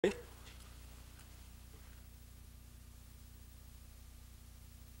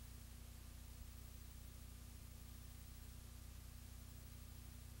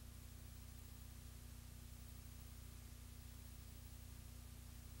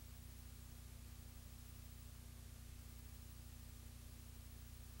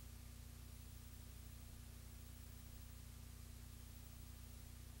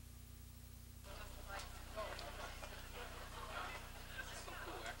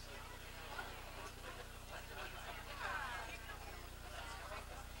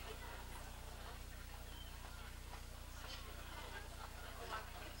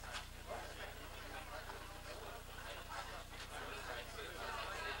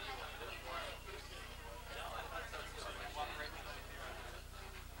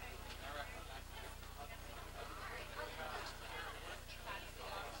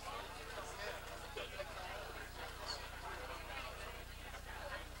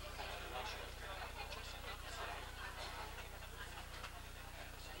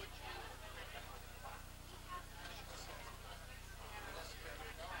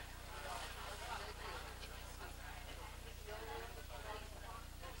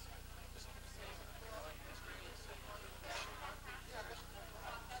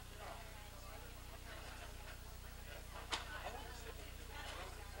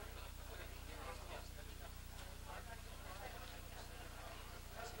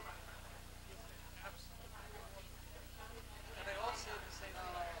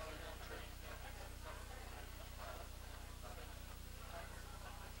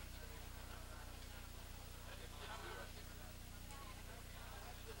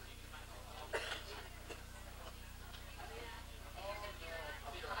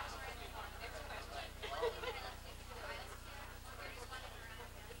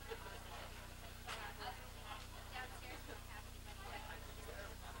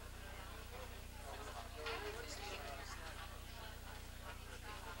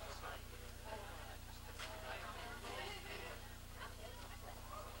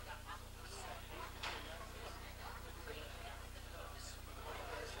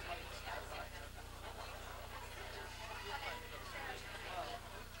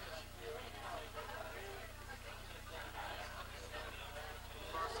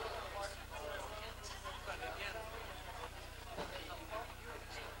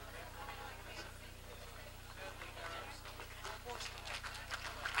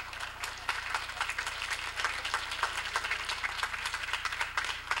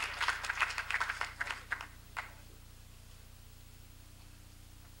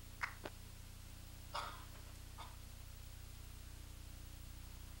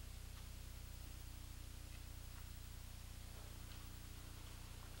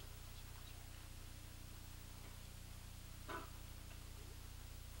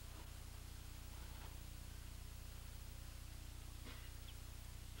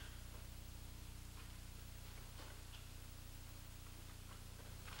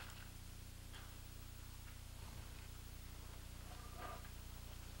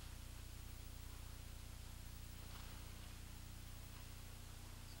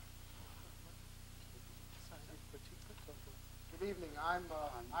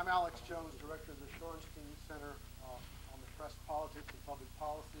I'm Alex Jones, director of the Shorenstein Center on the Press, Politics, and Public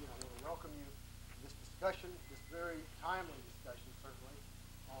Policy, and I want to welcome you to this discussion, this very timely discussion, certainly,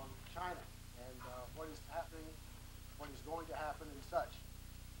 on China and what is happening, what is going to happen, and such.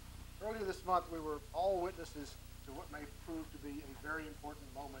 Earlier this month, we were all witnesses to what may prove to be a very important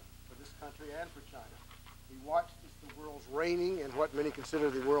moment for this country and for China. We watched as the world's reigning and what many consider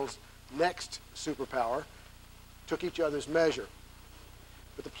the world's next superpower took each other's measure.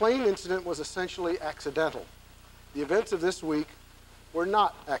 But the plane incident was essentially accidental. The events of this week were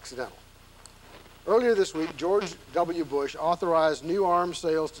not accidental. Earlier this week, George W. Bush authorized new arms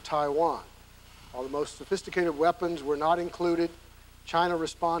sales to Taiwan. While the most sophisticated weapons were not included, China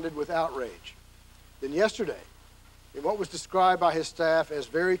responded with outrage. Then yesterday, in what was described by his staff as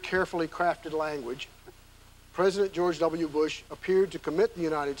very carefully crafted language, President George W. Bush appeared to commit the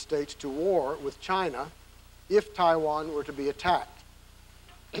United States to war with China if Taiwan were to be attacked.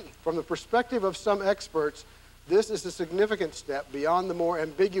 From the perspective of some experts, this is a significant step beyond the more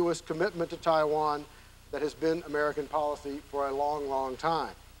ambiguous commitment to Taiwan that has been American policy for a long, long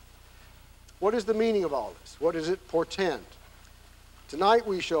time. What is the meaning of all this? What does it portend? Tonight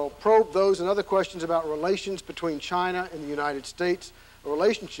we shall probe those and other questions about relations between China and the United States, a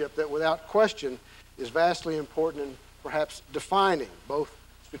relationship that without question is vastly important and perhaps defining, both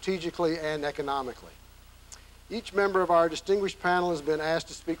strategically and economically. Each member of our distinguished panel has been asked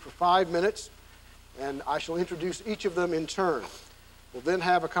to speak for 5 minutes, and I shall introduce each of them in turn. We'll then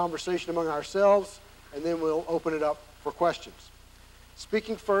have a conversation among ourselves, and then we'll open it up for questions.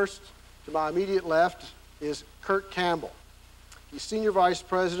 Speaking first, to my immediate left, is Kurt Campbell. He's Senior Vice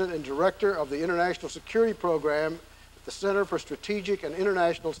President and Director of the International Security Program at the Center for Strategic and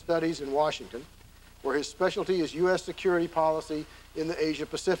International Studies in Washington, where his specialty is U.S. security policy in the Asia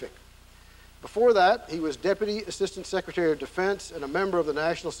Pacific. Before that, he was Deputy Assistant Secretary of Defense and a member of the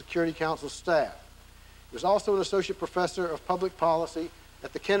National Security Council staff. He was also an Associate Professor of Public Policy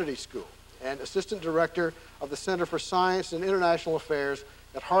at the Kennedy School and Assistant Director of the Center for Science and International Affairs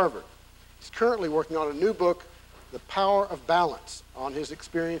at Harvard. He's currently working on a new book, The Power of Balance, on his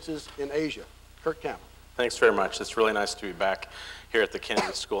experiences in Asia. Kurt Campbell. Thanks very much. It's really nice to be back here at the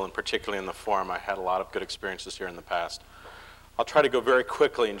Kennedy School, and particularly in the forum. I had a lot of good experiences here in the past. I'll try to go very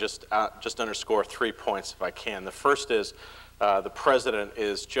quickly and just underscore 3 points if I can. The first is the President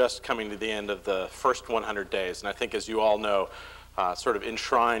is just coming to the end of the first 100 days, and I think, as you all know, sort of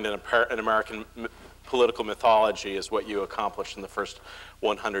enshrined in American political mythology is what you accomplished in the first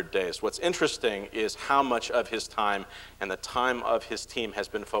 100 days. What's interesting is how much of his time and the time of his team has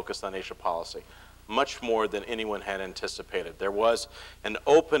been focused on Asia policy, much more than anyone had anticipated. There was an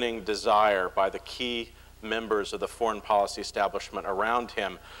opening desire by the key members of the foreign policy establishment around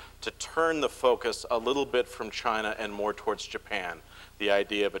him to turn the focus a little bit from China and more towards Japan. The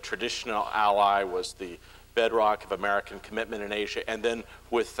idea of a traditional ally was the bedrock of American commitment in Asia, and then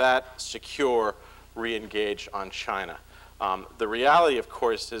with that, secure re-engage on China. The reality, of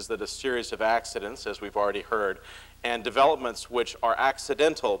course, is that a series of accidents, as we've already heard, and developments which are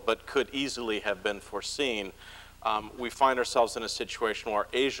accidental but could easily have been foreseen, we find ourselves in a situation where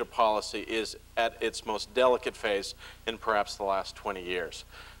Asia policy is at its most delicate phase in perhaps the last 20 years.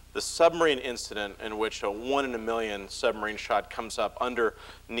 The submarine incident in which a 1 in a million submarine shot comes up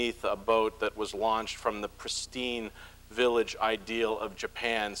underneath a boat that was launched from the pristine village ideal of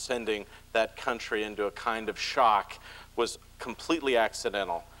Japan, sending that country into a kind of shock, was completely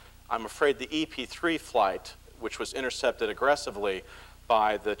accidental. I'm afraid the EP-3 flight, which was intercepted aggressively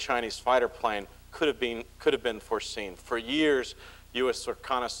by the Chinese fighter plane, could have been foreseen. For years, U.S.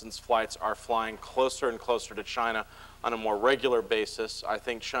 reconnaissance flights are flying closer and closer to China on a more regular basis. I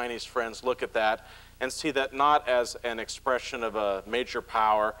think Chinese friends look at that and see that not as an expression of a major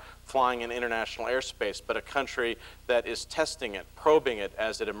power flying in international airspace, but a country that is testing it, probing it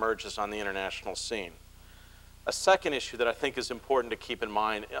as it emerges on the international scene. A second issue that I think is important to keep in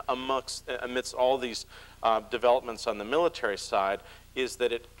mind amidst all these developments on the military side is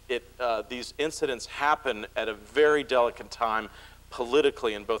that these incidents happen at a very delicate time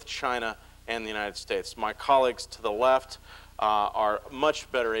politically in both China and the United States. My colleagues to the left are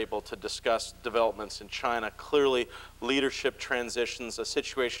much better able to discuss developments in China. Clearly, leadership transitions, a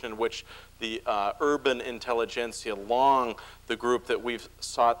situation in which the urban intelligentsia along the group that we've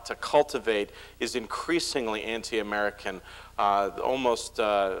sought to cultivate is increasingly anti-American, almost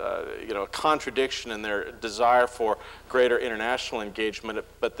a contradiction in their desire for greater international engagement,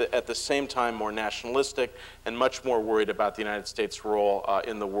 but at the same time more nationalistic and much more worried about the United States' role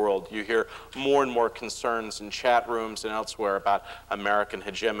in the world. You hear more and more concerns in chat rooms and elsewhere about American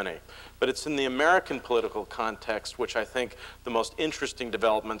hegemony. but it's in the American political context which I think the most interesting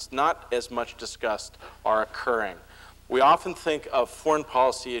developments, not as much discussed, are occurring. We often think of foreign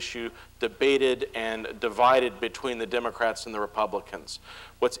policy issue debated and divided between the Democrats and the Republicans.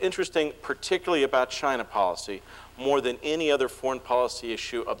 What's interesting, particularly about China policy, more than any other foreign policy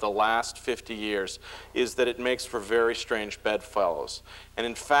issue of the last 50 years, is that it makes for very strange bedfellows. And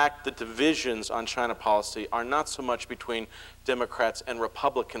in fact, the divisions on China policy are not so much between Democrats and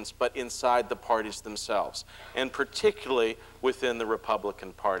Republicans, but inside the parties themselves, and particularly within the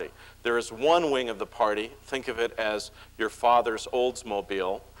Republican Party. There is one wing of the party, think of it as your father's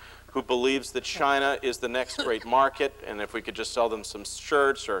Oldsmobile, who believes that China is the next great market, and if we could just sell them some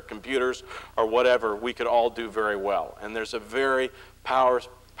shirts or computers or whatever, we could all do very well. And there's a very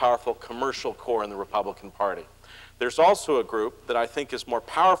powerful commercial core in the Republican Party. There's also a group that I think is more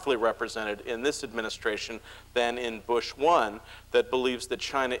powerfully represented in this administration than in Bush 1 that believes that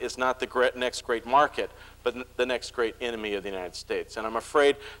China is not the next great market, but the next great enemy of the United States. And I'm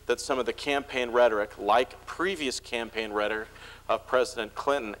afraid that some of the campaign rhetoric, like previous campaign rhetoric of President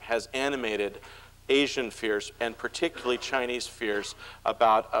Clinton, has animated Asian fears, and particularly Chinese fears,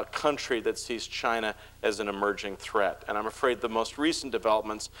 about a country that sees China as an emerging threat. And I'm afraid the most recent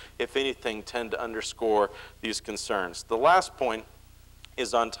developments, if anything, tend to underscore these concerns. The last point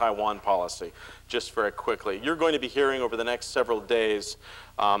is on Taiwan policy, just very quickly. You're going to be hearing over the next several days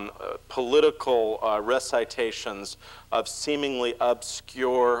political recitations of seemingly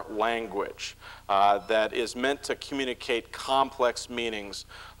obscure language that is meant to communicate complex meanings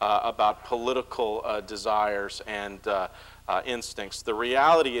about political desires and instincts. The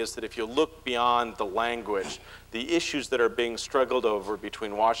reality is that if you look beyond the language, the issues that are being struggled over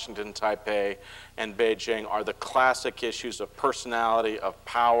between Washington, Taipei, and Beijing are the classic issues of personality, of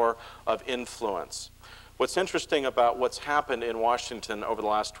power, of influence. What's interesting about what's happened in Washington over the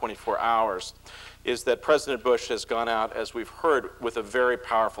last 24 hours is that President Bush has gone out, as we've heard, with a very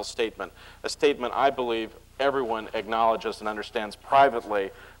powerful statement, a statement I believe everyone acknowledges and understands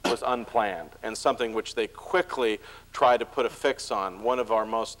privately was unplanned, and something which they quickly tried to put a fix on. One of our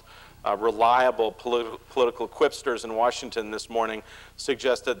most reliable political quipsters in Washington this morning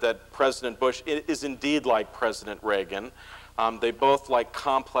suggested that President Bush is indeed like President Reagan. They both like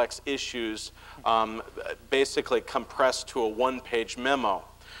complex issues basically compressed to a one-page memo.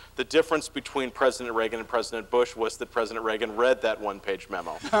 The difference between President Reagan and President Bush was that President Reagan read that one-page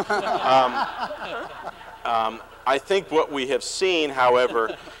memo. I think what we have seen,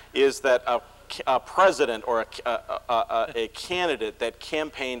 however, is that a president or a candidate that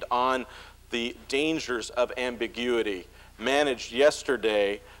campaigned on the dangers of ambiguity managed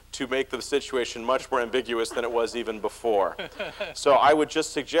yesterday to make the situation much more ambiguous than it was even before. So I would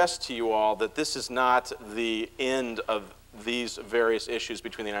just suggest to you all that this is not the end of these various issues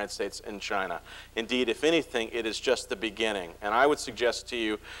between the United States and China. Indeed, if anything, it is just the beginning. And I would suggest to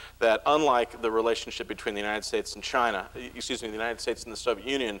you that unlike the relationship between the United States and China, excuse me, the United States and the Soviet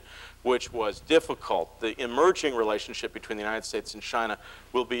Union, which was difficult, the emerging relationship between the United States and China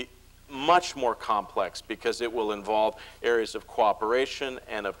will be much more complex because it will involve areas of cooperation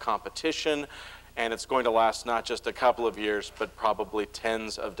and of competition, and it's going to last not just a couple of years, but probably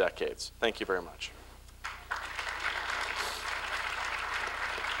tens of decades. Thank you very much.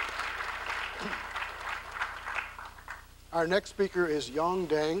 Our next speaker is Yong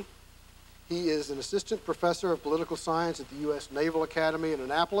Deng. He is an assistant professor of political science at the U.S. Naval Academy in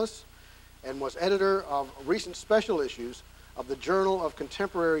Annapolis and was editor of recent special issues of the Journal of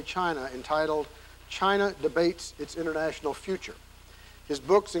Contemporary China entitled China Debates Its International Future. His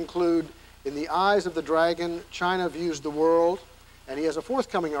books include In the Eyes of the Dragon, China Views the World, and he has a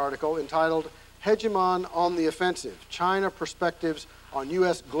forthcoming article entitled Hegemon on the Offensive, China Perspectives on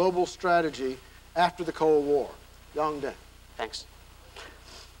U.S. Global Strategy After the Cold War. Yong Deng. Thanks.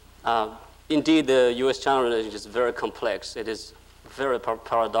 Indeed, the U.S.-China relationship is very complex. It is very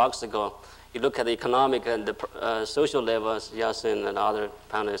paradoxical. You look at the economic and the social levels, Yasin and other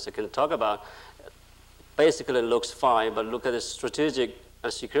panelists can talk about, basically it looks fine, but look at the strategic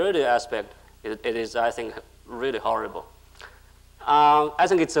and security aspect, it is, I think, really horrible. I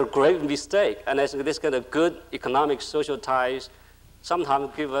think it's a great mistake, and I think this kind of good economic social ties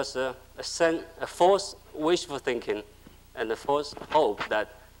sometimes give us a false wishful thinking and a false hope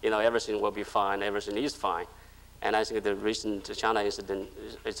that everything will be fine, everything is fine. And I think the recent China incident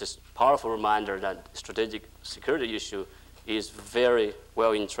is a powerful reminder that strategic security issue is very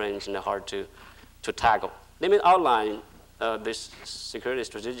well entrenched and hard to tackle. Let me outline this security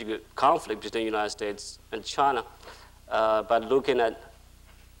strategic conflict between the United States and China by looking at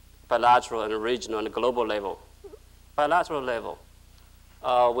bilateral and regional and global level. Bilateral level,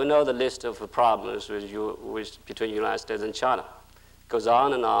 We know the list of problems between the United States and China. It goes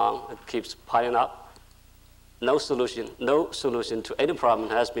on and on. It keeps piling up. No solution to any problem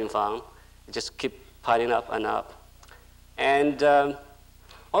has been found. It just keeps piling up and up. And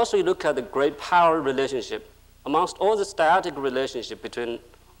also, you look at the great power relationship. Amongst all the static relationship between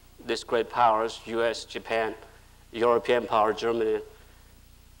these great powers, US, Japan, European power, Germany,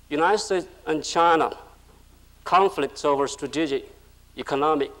 United States and China, conflicts over strategic,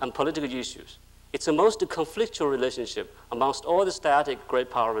 economic, and political issues. It's the most conflictual relationship amongst all the static great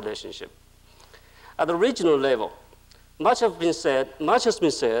power relationship. At the regional level, much has been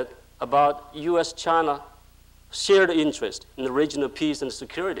said about US-China shared interest in the regional peace and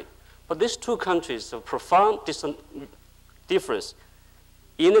security. But these two countries have profound difference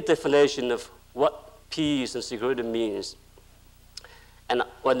in the definition of what peace and security means and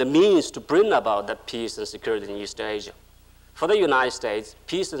what it means to bring about that peace and security in East Asia. For the United States,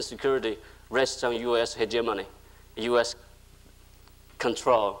 peace and security rests on US hegemony, US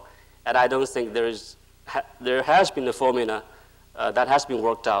control. And I don't think there has been a formula that has been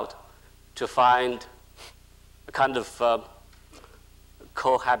worked out to find a kind of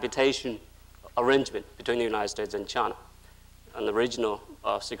cohabitation arrangement between the United States and China and the regional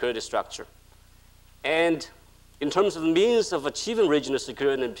security structure. And in terms of the means of achieving regional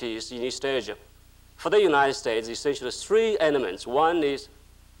security and peace in East Asia, for the United States, essentially three elements. One is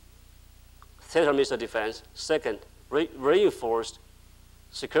theater missile defense. Second, reinforced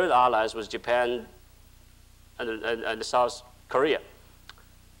security allies with Japan and South Korea.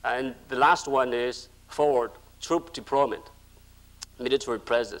 And the last one is forward troop deployment, military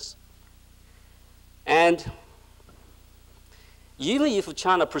presence. And even if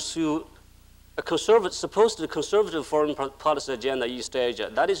China pursue a supposedly conservative foreign policy agenda in East Asia,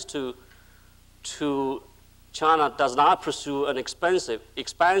 that is China does not pursue an expansive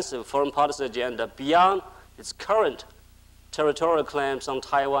foreign policy agenda beyond its current territorial claims on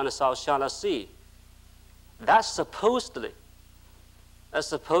Taiwan and South China Sea. That's supposedly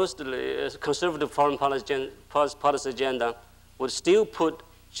a conservative foreign policy agenda would still put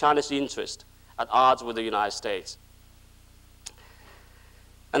China's interest at odds with the United States.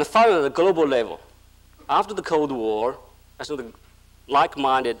 And finally, at the global level, after the Cold War, I think the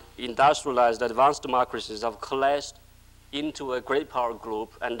like-minded, industrialized, advanced democracies have coalesced into a great power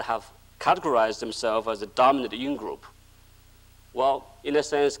group and have categorized themselves as a dominant in-group. Well, in a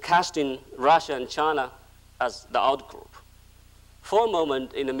sense, casting Russia and China as the out-group. For a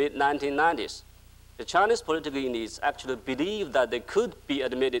moment in the mid-1990s, the Chinese political elites actually believed that they could be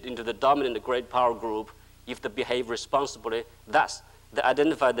admitted into the dominant great power group if they behave responsibly. Thus, they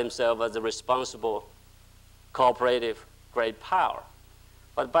identified themselves as a responsible, cooperative great power.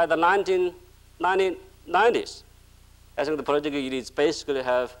 But by the 1990s, I think the political elites basically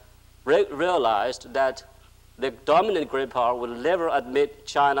have realized that the dominant great power will never admit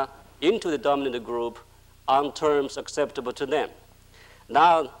China into the dominant group on terms acceptable to them.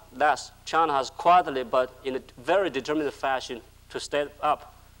 Now, thus, China has quietly but in a very determined fashion to step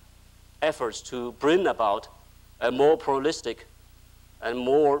up efforts to bring about a more pluralistic and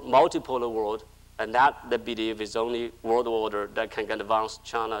more multipolar world, and that they believe is the only world order that can advance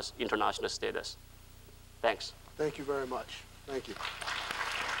China's international status. Thanks. Thank you very much. Thank you.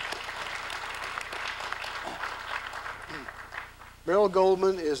 Merrill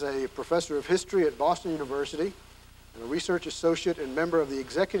Goldman is a professor of history at Boston University and a research associate and member of the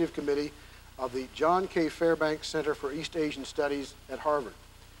executive committee of the John K. Fairbanks Center for East Asian Studies at Harvard.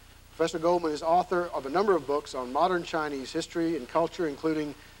 Professor Goldman is author of a number of books on modern Chinese history and culture,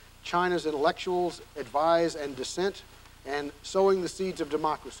 including China's Intellectuals, Advise and Dissent, and Sowing the Seeds of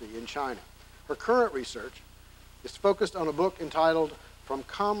Democracy in China. Her current research is focused on a book entitled From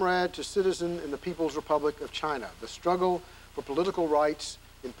Comrade to Citizen in the People's Republic of China, The Struggle for Political Rights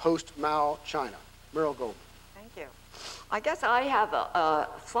in Post-Mao China. Merrill Goldman. Thank you. I guess I have a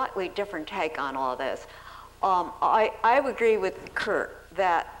slightly different take on all this. I would agree with Kurt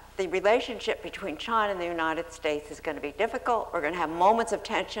that the relationship between China and the United States is going to be difficult. We're going to have moments of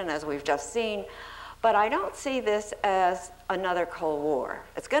tension, as we've just seen. But I don't see this as another Cold War.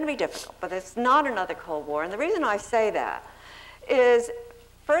 It's going to be difficult, but it's not another Cold War. And the reason I say that is,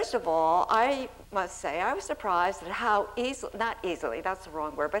 first of all, I must say I was surprised at how not easily, that's the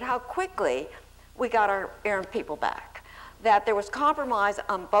wrong word, but how quickly we got our people back. That there was compromise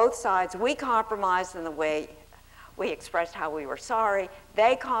on both sides. We compromised in the way we expressed how we were sorry.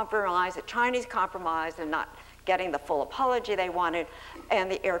 They compromised, the Chinese compromised in not getting the full apology they wanted, and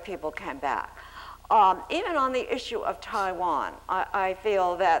the Arab people came back. Even on the issue of Taiwan, I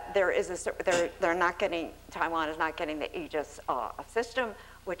feel that Taiwan is not getting the Aegis system,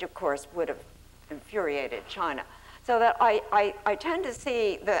 which of course would have infuriated China. So that I tend to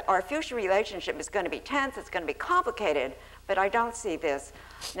see that our future relationship is going to be tense, it's going to be complicated, but I don't see this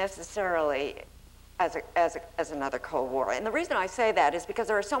necessarily as another Cold War. And the reason I say that is because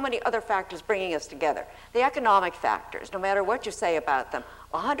there are so many other factors bringing us together. The economic factors, no matter what you say about them,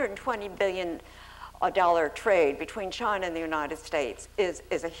 $120 billion trade between China and the United States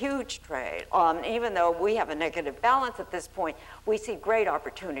is a huge trade. Even though we have a negative balance at this point, we see great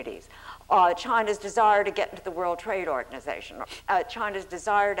opportunities. China's desire to get into the World Trade Organization, China's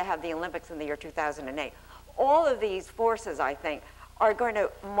desire to have the Olympics in the year 2008. All of these forces, I think, are going to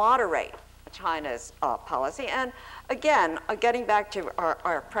moderate China's policy. And again, getting back to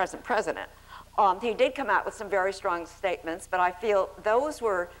our present president, he did come out with some very strong statements, but I feel those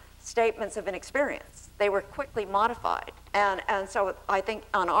were statements of inexperience. They were quickly modified. And so I think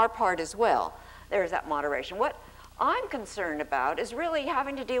on our part as well, there's that moderation. What I'm concerned about is really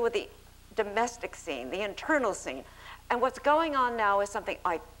having to deal with the domestic scene, the internal scene. And what's going on now is something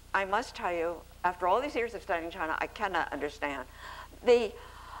I must tell you, after all these years of studying China, I cannot understand.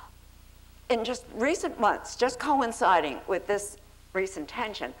 In just recent months, just coinciding with this recent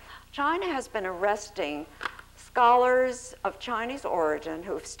tension, China has been arresting scholars of Chinese origin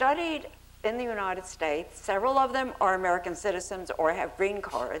who have studied in the United States. Several of them are American citizens or have green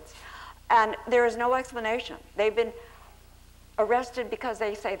cards, and there is no explanation. They've been arrested because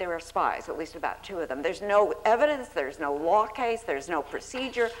they say they were spies, at least about 2 of them. There's no evidence, there's no law case, there's no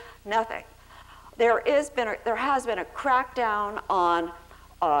procedure, nothing. There has been a crackdown on,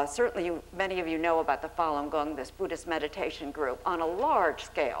 certainly many of you know about the Falun Gong, this Buddhist meditation group, on a large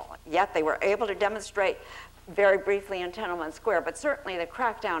scale. Yet they were able to demonstrate very briefly in Tiananmen Square, but certainly the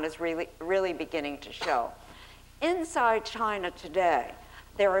crackdown is really beginning to show. Inside China today,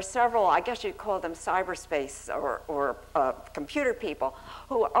 there are several, I guess you'd call them cyberspace or computer people,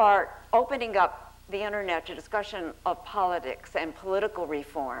 who are opening up the internet to discussion of politics and political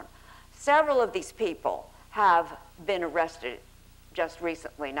reform. Several of these people have been arrested just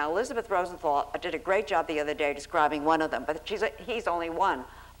recently. Now, Elizabeth Rosenthal did a great job the other day describing one of them, but he's only one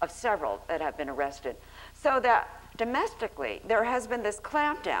of several that have been arrested. So that domestically, there has been this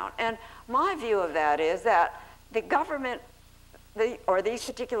clampdown. And my view of that is that the government or these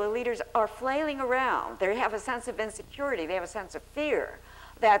particular leaders are flailing around. They have a sense of insecurity. They have a sense of fear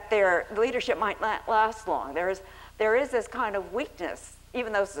that their leadership might not last long. There is this kind of weakness.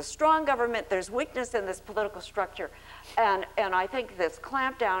 Even though it's a strong government, there's weakness in this political structure. And I think this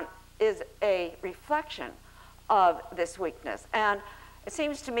clampdown is a reflection of this weakness. And it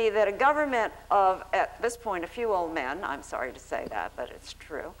seems to me that a government of, at this point, a few old men, I'm sorry to say that, but it's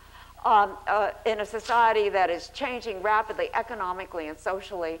true, in a society that is changing rapidly economically and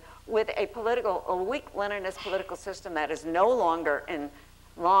socially with a weak Leninist political system that is no longer in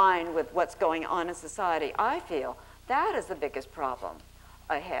line with what's going on in society, I feel that is the biggest problem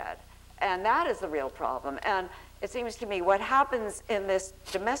ahead. And that is the real problem. And it seems to me what happens in this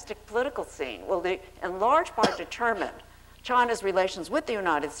domestic political scene will in large part determine China's relations with the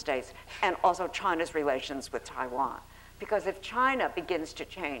United States and also China's relations with Taiwan. Because if China begins to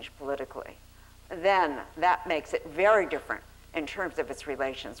change politically, then that makes it very different in terms of its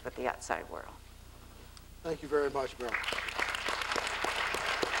relations with the outside world. Thank you very much, Marilyn.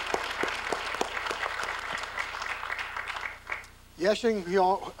 Yesheng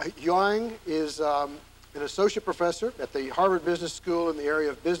Huang is an associate professor at the Harvard Business School in the area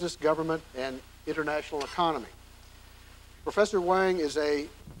of business, government, and international economy. Professor Wang is a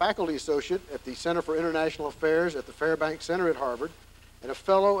faculty associate at the Center for International Affairs at the Fairbanks Center at Harvard and a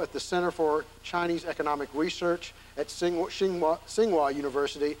fellow at the Center for Chinese Economic Research at Tsinghua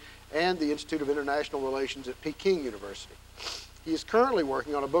University and the Institute of International Relations at Peking University. He is currently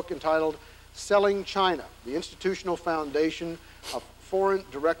working on a book entitled Selling China, the Institutional Foundation of Foreign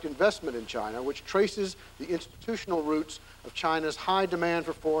Direct Investment in China, which traces the institutional roots of China's high demand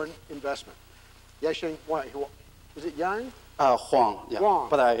for foreign investment. Yesheng Huang. Is it Yang? Huang, yeah. Huang.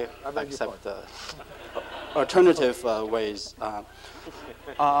 But I accept alternative ways.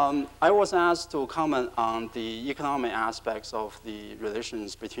 I was asked to comment on the economic aspects of the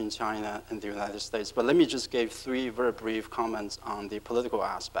relations between China and the United States, but let me just give 3 very brief comments on the political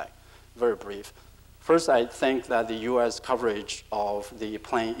aspect, very brief. First, I think that the U.S. coverage of the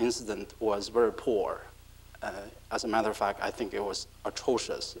plane incident was very poor. As a matter of fact, I think it was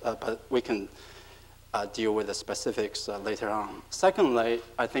atrocious, but we can deal with the specifics later on. Secondly,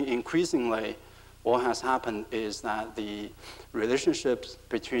 I think increasingly what has happened is that the relationships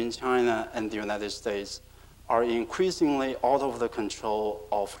between China and the United States are increasingly out of the control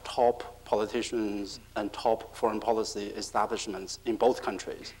of top politicians and top foreign policy establishments in both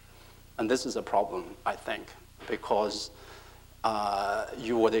countries. And this is a problem, I think, because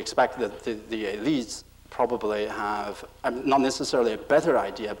you would expect that the elites probably have, not necessarily a better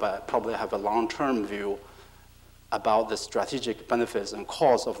idea, but probably have a long-term view about the strategic benefits and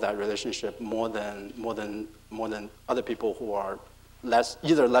costs of that relationship more than other people who are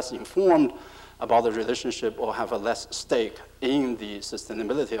either less informed about the relationship or have a less stake in the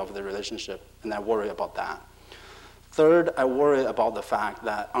sustainability of the relationship, and I worry about that. Third, I worry about the fact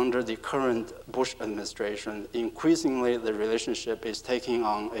that under the current Bush administration, increasingly the relationship is taking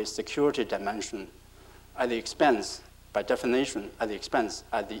on a security dimension at the expense, by definition, at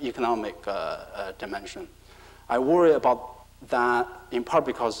the economic dimension. I worry about that in part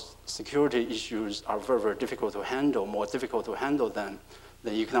because security issues are very, very difficult to handle, more difficult to handle than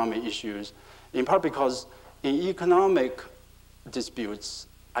the economic issues, in part because in economic disputes,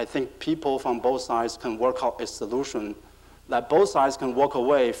 I think people from both sides can work out a solution that both sides can walk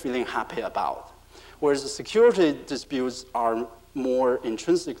away feeling happy about. Whereas the security disputes are more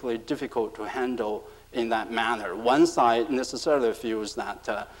intrinsically difficult to handle in that manner. One side necessarily feels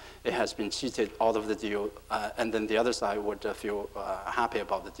that it has been cheated out of the deal, and then the other side would feel happy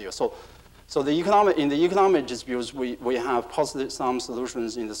about the deal. So in the economic disputes, we have positive-sum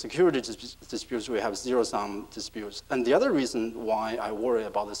solutions. In the security disputes, we have zero-sum disputes. And the other reason why I worry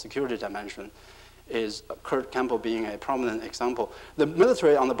about the security dimension is Kurt Campbell being a prominent example. The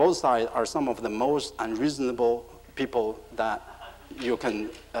military on the both sides are some of the most unreasonable people that you can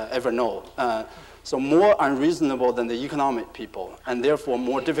ever know. So more unreasonable than the economic people, and therefore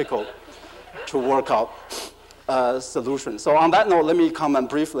more difficult to work out solutions. So on that note, let me comment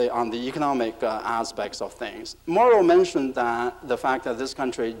briefly on the economic aspects of things. Mauro mentioned that the fact that this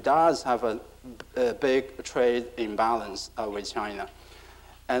country does have a big trade imbalance with China.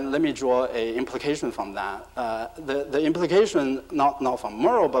 And let me draw an implication from that. The implication, not from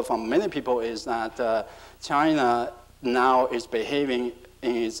Mauro, but from many people, is that China now is behaving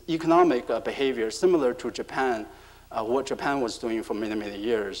in its economic behavior similar to Japan, what Japan was doing for many, many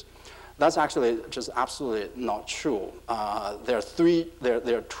years. That's actually just absolutely not true. There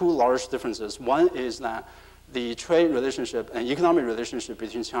are two large differences. One is that the trade relationship and economic relationship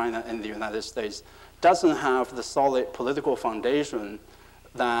between China and the United States doesn't have the solid political foundation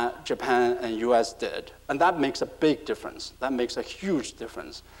that Japan and US did. And that makes a big difference. That makes a huge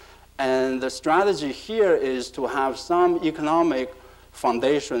difference. And the strategy here is to have some economic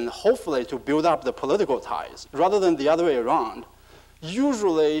foundation, hopefully to build up the political ties, rather than the other way around.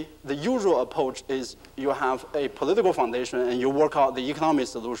 Usually, the usual approach is you have a political foundation and you work out the economic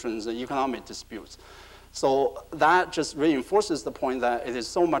solutions and economic disputes. So that just reinforces the point that it is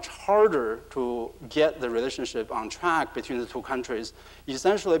so much harder to get the relationship on track between the two countries,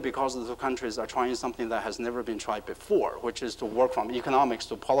 essentially because the two countries are trying something that has never been tried before, which is to work from economics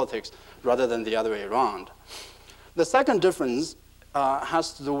to politics rather than the other way around. The second difference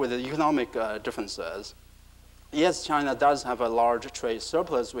has to do with the economic differences. Yes, China does have a large trade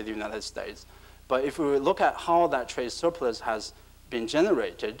surplus with the United States, but if we look at how that trade surplus has been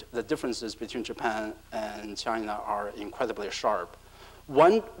generated, the differences between Japan and China are incredibly sharp.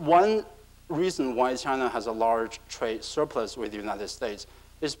 One reason why China has a large trade surplus with the United States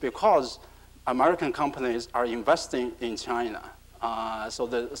is because American companies are investing in China. So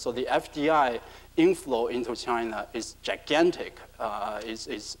the FDI inflow into China is gigantic,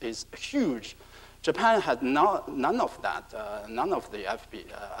 is huge. Japan had none of that, none of the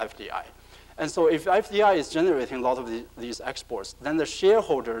FDI. And so if FDI is generating a lot of these exports, then the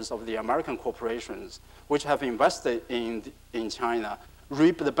shareholders of the American corporations, which have invested in China,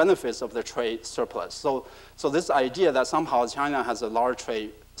 reap the benefits of the trade surplus. So this idea that somehow China has a large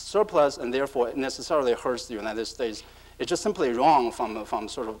trade surplus and therefore it necessarily hurts the United States, it's just simply wrong from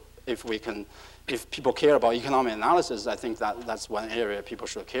sort of, if people care about economic analysis, I think that's one area people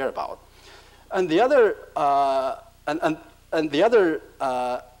should care about. And the other,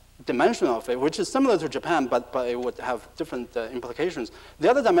 dimension of it, which is similar to Japan, but it would have different implications. The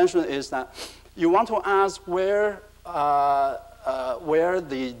other dimension is that you want to ask where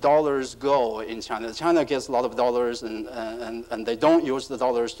the dollars go in China. China gets a lot of dollars, and they don't use the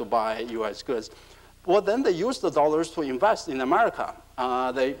dollars to buy U.S. goods. Well, then they use the dollars to invest in America.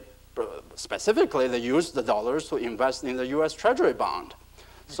 Specifically, they use the dollars to invest in the U.S. Treasury bond.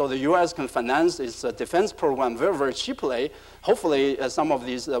 So the U.S. can finance its defense program very, very cheaply. Hopefully, some of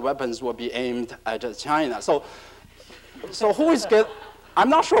these weapons will be aimed at China. So who is I'm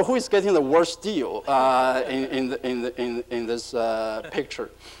not sure who is getting the worst deal in this picture.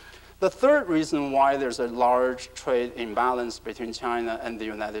 The third reason why there's a large trade imbalance between China and the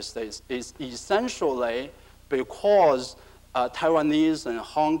United States is essentially because Taiwanese and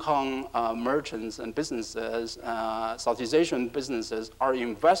Hong Kong merchants and businesses, Southeast Asian businesses, are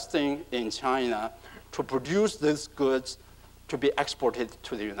investing in China to produce these goods to be exported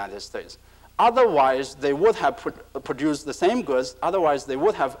to the United States. Otherwise, they would have produced the same goods. Otherwise, they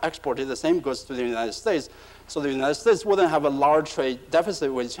would have exported the same goods to the United States. So the United States wouldn't have a large trade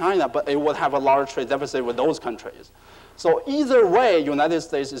deficit with China, but it would have a large trade deficit with those countries. So either way, United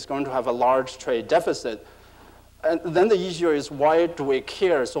States is going to have a large trade deficit. And then the issue is, why do we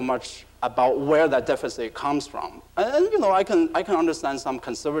care so much about where that deficit comes from? And you know, I can understand some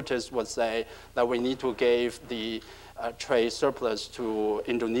conservatives would say that we need to give the trade surplus to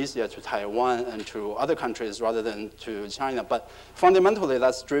Indonesia, to Taiwan, and to other countries rather than to China. But fundamentally,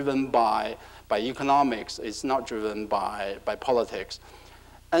 that's driven by economics. It's not driven by politics.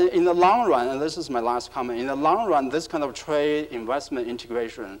 And in the long run, and this is my last comment, in the long run, this kind of trade investment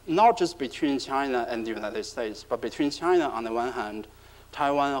integration, not just between China and the United States, but between China on the one hand,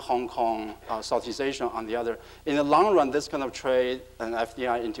 Taiwan, Hong Kong, Southeast Asia on the other, in the long run, this kind of trade and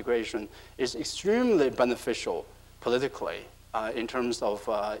FDI integration is extremely beneficial politically in terms of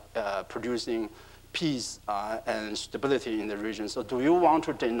producing peace and stability in the region. So do you want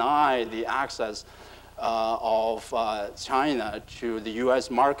to deny the access of China to the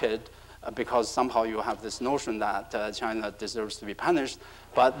US market because somehow you have this notion that China deserves to be punished,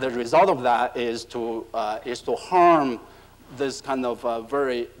 but the result of that is to harm this kind of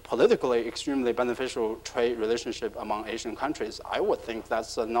very politically extremely beneficial trade relationship among Asian countries? I would think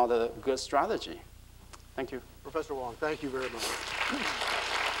that's not a good strategy. Thank you. Professor Wong, thank you very much.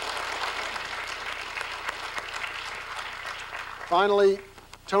 Finally,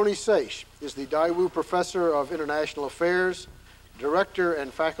 Tony Seish is the Daewoo Professor of International Affairs, Director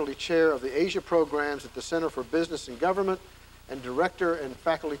and Faculty Chair of the Asia Programs at the Center for Business and Government, and Director and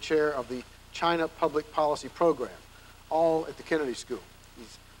Faculty Chair of the China Public Policy Program, all at the Kennedy School.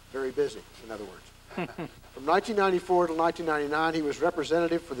 He's very busy, in other words. From 1994 to 1999, he was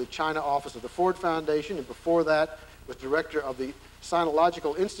representative for the China office of the Ford Foundation, and before that was director of the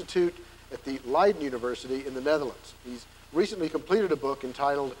Sinological Institute at the Leiden University in the Netherlands. He's recently completed a book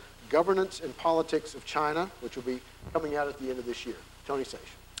entitled Governance and Politics of China, which will be coming out at the end of this year. Tony Seish.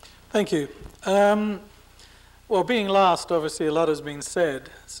 Thank you. Well, being last, obviously a lot has been said,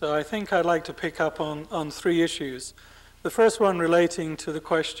 so I think I'd like to pick up on three issues. The first one relating to the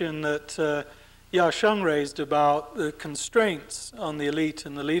question that Yasheng raised about the constraints on the elite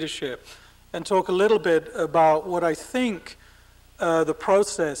and the leadership, and talk a little bit about what I think the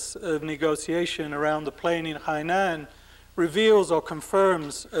process of negotiation around the plain in Hainan reveals or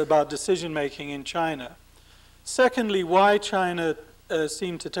confirms about decision-making in China. Secondly, why China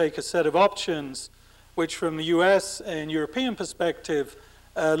seemed to take a set of options which from the US and European perspective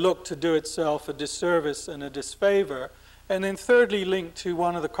looked to do itself a disservice and a disfavor. And then thirdly, linked to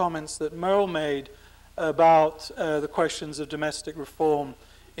one of the comments that Merle made about the questions of domestic reform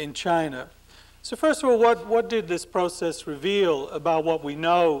in China. So first of all, what did this process reveal about what we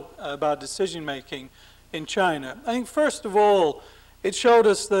know about decision-making in China? I think first of all, it showed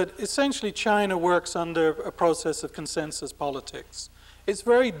us that essentially China works under a process of consensus politics. It's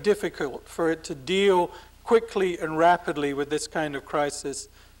very difficult for it to deal quickly and rapidly with this kind of crisis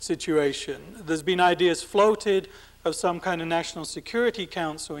situation. There's been ideas floated of some kind of national security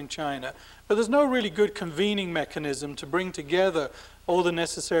council in China, but there's no really good convening mechanism to bring together all the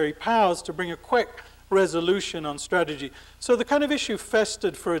necessary powers to bring a quick resolution on strategy. So the kind of issue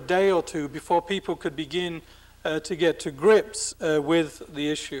festered for a day or two before people could begin to get to grips with the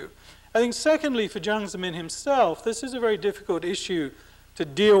issue. I think secondly, for Jiang Zemin himself, this is a very difficult issue to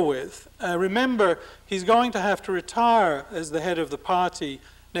deal with. Remember, he's going to have to retire as the head of the party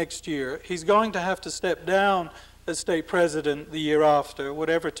next year. He's going to have to step down as state president the year after.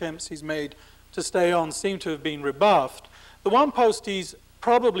 Whatever attempts he's made to stay on seem to have been rebuffed. The one post he's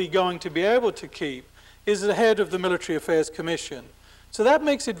probably going to be able to keep is the head of the Military Affairs Commission. So that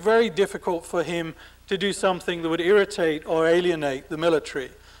makes it very difficult for him to do something that would irritate or alienate the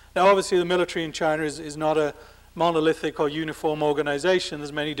military. Now, obviously, the military in China is not a monolithic or uniform organization.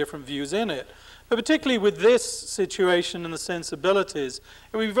 There's many different views in it. But particularly with this situation and the sensibilities,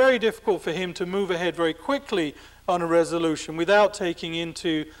 it would be very difficult for him to move ahead very quickly on a resolution without taking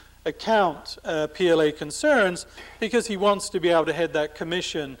into account PLA concerns, because he wants to be able to head that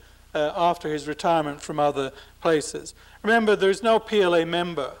commission after his retirement from other places. Remember, there's no PLA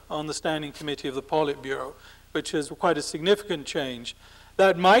member on the Standing Committee of the Politburo, which is quite a significant change.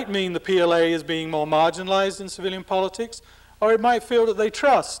 That might mean the PLA is being more marginalized in civilian politics, or it might feel that they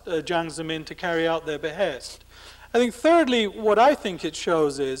trust Jiang Zemin to carry out their behest. I think thirdly, what I think it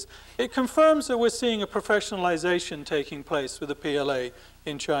shows is it confirms that we're seeing a professionalization taking place with the PLA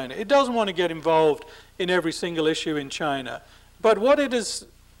in China. It doesn't want to get involved in every single issue in China. But what it has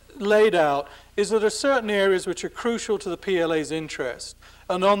laid out is that there are certain areas which are crucial to the PLA's interest.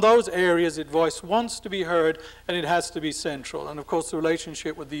 And on those areas, its voice wants to be heard, and it has to be central. And of course, the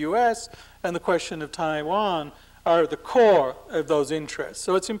relationship with the US and the question of Taiwan are at the core of those interests.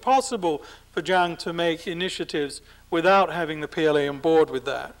 So it's impossible for Jiang to make initiatives without having the PLA on board with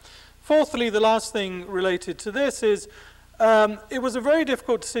that. Fourthly, the last thing related to this is it was a very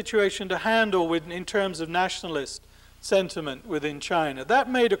difficult situation to handle in terms of nationalist sentiment within China. That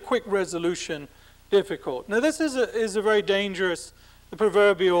made a quick resolution difficult. Now, this is a very dangerous, the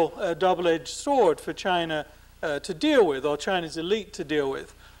proverbial double-edged sword for China to deal with, or China's elite to deal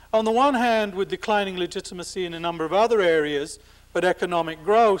with. On the one hand, with declining legitimacy in a number of other areas, but economic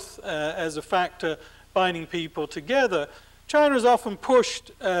growth as a factor binding people together, China has often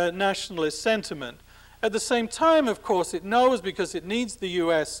pushed nationalist sentiment. At the same time, of course, it knows, because it needs the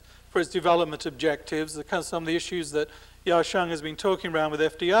US for its development objectives, some of the issues that Yao Sheng has been talking around with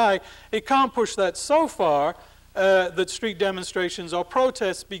FDI, it can't push that so far that street demonstrations or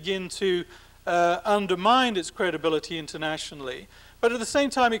protests begin to undermine its credibility internationally. But at the same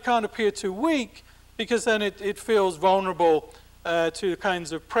time, it can't appear too weak, because then it feels vulnerable to the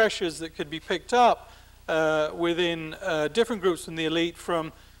kinds of pressures that could be picked up within different groups in the elite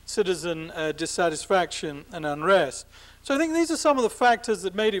from citizen dissatisfaction and unrest. So I think these are some of the factors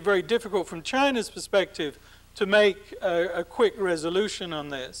that made it very difficult from China's perspective to make a quick resolution on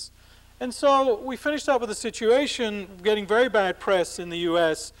this. And so we finished up with a situation getting very bad press in the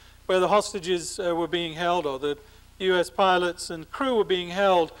US, where the hostages were being held, or the US pilots and crew were being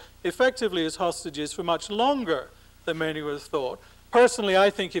held effectively as hostages for much longer than many would have thought. Personally, I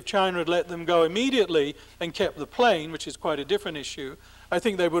think if China had let them go immediately and kept the plane, which is quite a different issue, I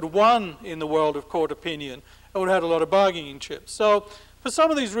think they would have won in the world of court opinion and would have had a lot of bargaining chips. So for some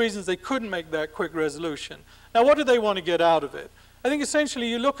of these reasons, they couldn't make that quick resolution. Now, what do they want to get out of it? I think essentially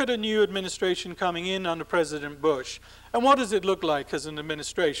you look at a new administration coming in under President Bush, and what does it look like as an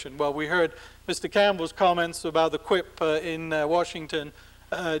administration? Well, we heard Mr. Campbell's comments about the quip in Washington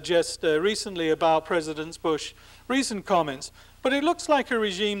just recently about President Bush's recent comments. But it looks like a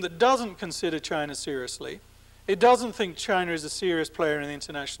regime that doesn't consider China seriously. It doesn't think China is a serious player in the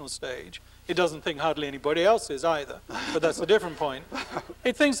international stage. It doesn't think hardly anybody else is either, but that's a different point.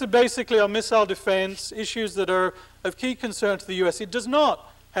 It thinks that basically on missile defense, issues that are of key concern to the US, it does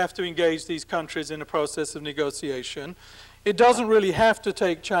not have to engage these countries in a process of negotiation. It doesn't really have to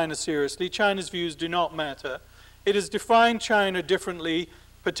take China seriously. China's views do not matter. It has defined China differently,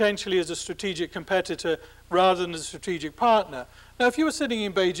 potentially as a strategic competitor rather than as a strategic partner. Now, if you were sitting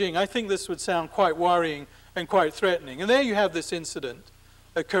in Beijing, I think this would sound quite worrying and quite threatening. And there you have this incident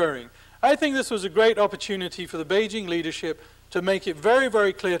occurring. I think this was a great opportunity for the Beijing leadership to make it very,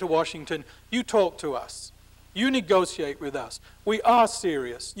 very clear to Washington, you talk to us. You negotiate with us. We are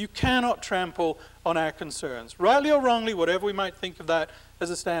serious. You cannot trample on our concerns. Rightly or wrongly, whatever we might think of that as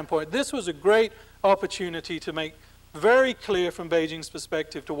a standpoint, this was a great opportunity to make very clear from Beijing's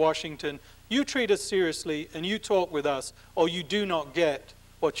perspective to Washington, you treat us seriously and you talk with us, or you do not get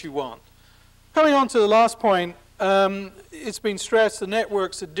what you want. Coming on to the last point, it's been stressed the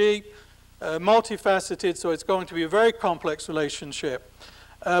networks are deep, multifaceted, so it's going to be a very complex relationship.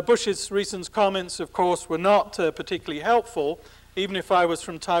 Bush's recent comments, of course, were not particularly helpful. Even if I was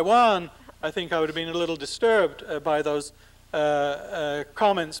from Taiwan, I think I would have been a little disturbed by those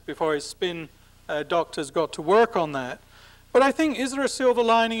comments before his spin doctors got to work on that. But I think, is there a silver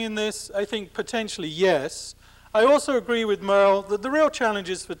lining in this? I think potentially yes. I also agree with Merle that the real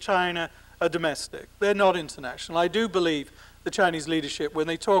challenges for China are domestic. They're not international. I do believe the Chinese leadership, when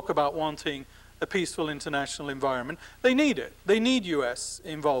they talk about wanting a peaceful international environment, they need it. They need US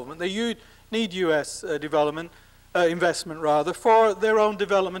involvement. They need US investment rather, for their own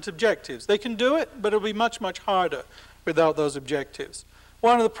development objectives. They can do it, but it'll be much, much harder without those objectives.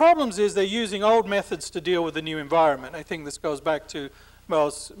 One of the problems is they're using old methods to deal with the new environment. I think this goes back to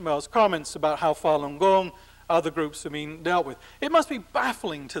Mel's comments about how Falun Gong, other groups are being dealt with. It must be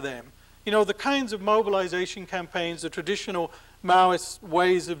baffling to them. You know, the kinds of mobilization campaigns, the traditional Maoist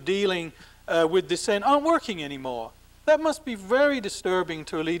ways of dealing with dissent aren't working anymore. That must be very disturbing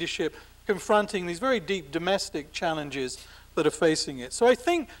to a leadership confronting these very deep domestic challenges that are facing it. So I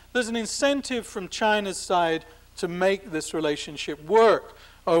think there's an incentive from China's side to make this relationship work.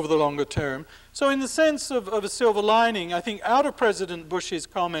 over the longer term. So in the sense of a silver lining, I think out of President Bush's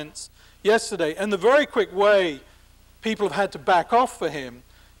comments yesterday, and the very quick way people have had to back off for him,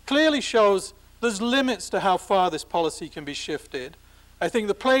 clearly shows there's limits to how far this policy can be shifted. I think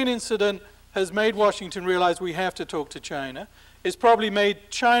the plane incident has made Washington realize we have to talk to China. It's probably made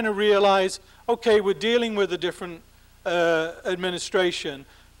China realize, okay, we're dealing with a different administration,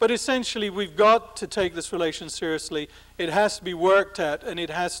 but essentially we've got to take this relation seriously. It has to be worked at, and it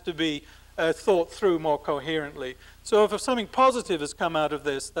has to be thought through more coherently. So if something positive has come out of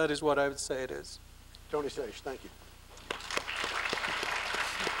this, that is what I would say it is. Tony Sage, thank you.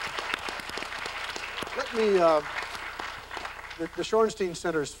 Let me, the Shorenstein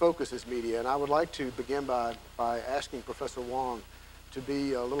Center's focus is media, and I would like to begin by asking Professor Wong to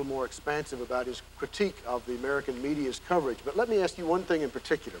be a little more expansive about his critique of the American media's coverage. But let me ask you one thing in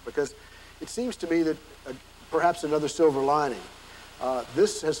particular, because it seems to me that perhaps another silver lining,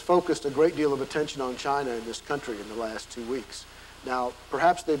 this has focused a great deal of attention on China in this country in the last 2 weeks. Now,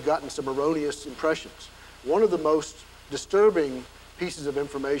 perhaps they've gotten some erroneous impressions. One of the most disturbing pieces of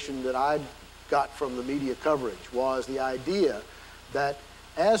information that I got from the media coverage was the idea that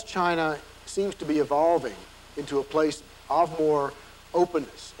as China seems to be evolving into a place of more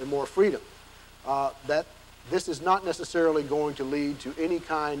openness and more freedom, that this is not necessarily going to lead to any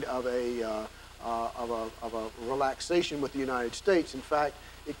kind of a relaxation with the United States. In fact,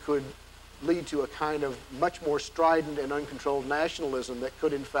 it could lead to a kind of much more strident and uncontrolled nationalism that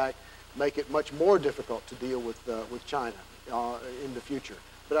could, in fact, make it much more difficult to deal with China in the future.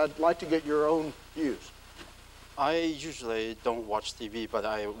 But I'd like to get your own views. I usually don't watch TV, but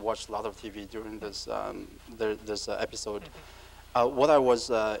I watched a lot of TV during this this episode. What I was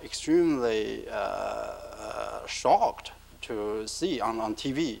extremely shocked to see on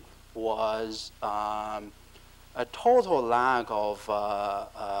TV was a total lack of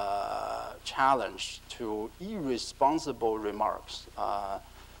challenge to irresponsible remarks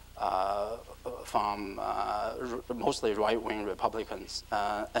from mostly right-wing Republicans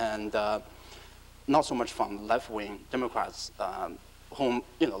and not so much from left-wing Democrats, whom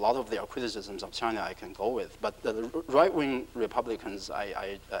a lot of their criticisms of China I can go with. But the right-wing Republicans,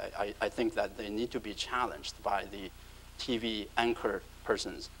 I think that they need to be challenged by the TV anchor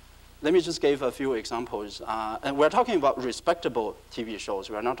persons. Let me just give a few examples. And we're talking about respectable TV shows.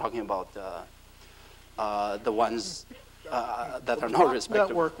 We're not talking about the ones that are not respectable.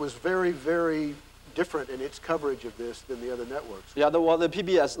 Network was very, very different in its coverage of this than the other networks. Yeah, the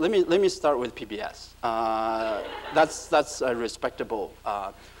PBS. Let me start with PBS. That's respectable.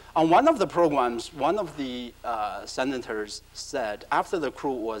 On one of the programs, one of the senators said after the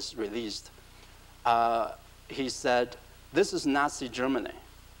crew was released, he said, "This is Nazi Germany."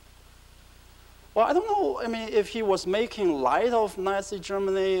 Well, I don't know. I mean, if he was making light of Nazi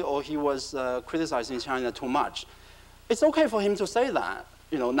Germany or he was criticizing China too much, it's okay for him to say that.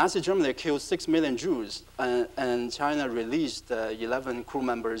 Nazi Germany killed 6 million Jews, and China released 24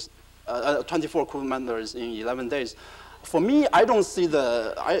 crew members in 11 days. For me, I don't see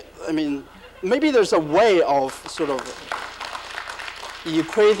I mean, maybe there's a way of sort of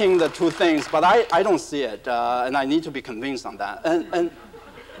equating the two things, but I don't see it, and I need to be convinced on that. And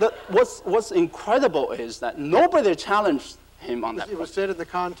what's incredible is that nobody challenged him on that. It was said in the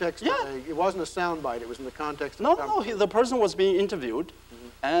context of it wasn't a soundbite, it was in the context of the person was being interviewed,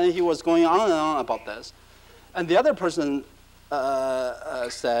 and he was going on and on about this. And the other person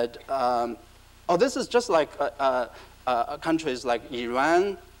said, oh, this is just like countries like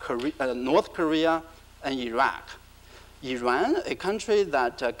Iran, North Korea, and Iraq. Iran, a country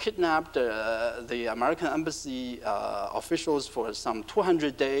that kidnapped the American embassy officials for some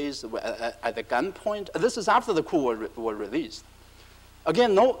 200 days at the gunpoint. This is after the coup were released.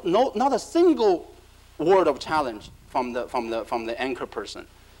 Again, not a single word of challenge from the anchor person.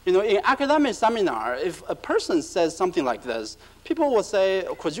 In academic seminar, if a person says something like this, people will say,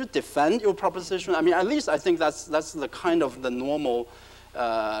 "Could you defend your proposition?" I mean, at least I think that's the kind of the normal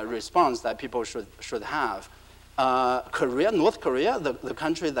response that people should have. North Korea, the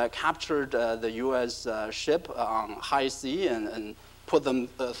country that captured the U.S. ship on high sea and put them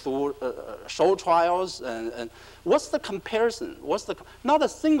through show trials, and what's the comparison? Not a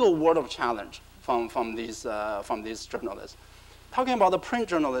single word of challenge from these journalists. Talking about the print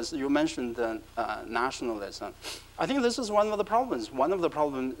journalists, you mentioned nationalism. I think this is one of the problems. One of the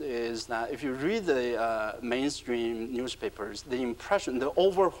problems is that if you read the mainstream newspapers, the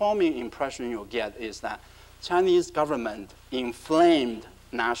overwhelming impression you get is that Chinese government inflamed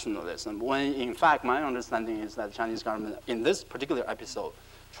nationalism, when in fact my understanding is that Chinese government in this particular episode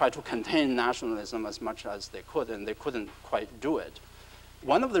tried to contain nationalism as much as they could, and they couldn't quite do it.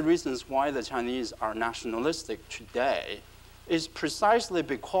 one of the reasons why the Chinese are nationalistic today is precisely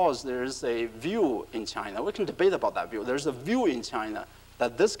because there is a view in China. We can debate about that view. There's a view in China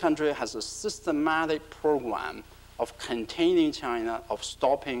that this country has a systematic program of containing China, of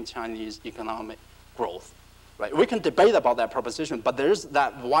stopping Chinese economic growth. Right? We can debate about that proposition, but there's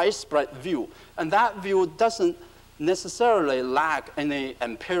that widespread view. And that view doesn't necessarily lack any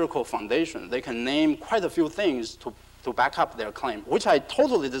empirical foundation. They can name quite a few things to back up their claim, which I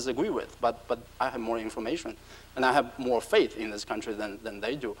totally disagree with, but I have more information, and I have more faith in this country than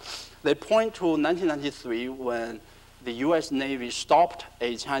they do. They point to 1993 when the US Navy stopped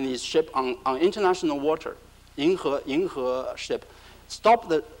a Chinese ship on international water, Yinghe ship, stopped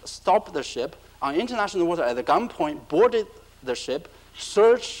the ship on international water at the gunpoint, boarded the ship,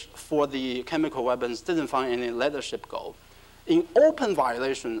 searched for the chemical weapons, didn't find any, let the ship go. In open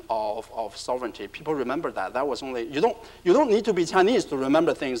violation of sovereignty, people remember that. That was only, you don't need to be Chinese to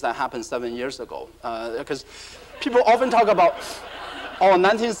remember things that happened 7 years ago. Because people often talk about,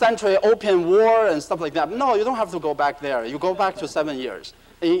 19th century Opium War and stuff like that. No, you don't have to go back there. You go back to 7 years.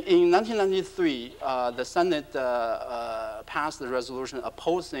 In 1993, the Senate passed the resolution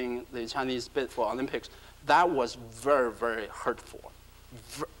opposing the Chinese bid for Olympics. That was very, very hurtful.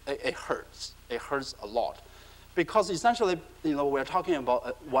 It hurts. It hurts a lot. Because essentially, we're talking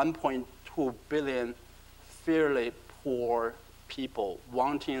about 1.2 billion fairly poor people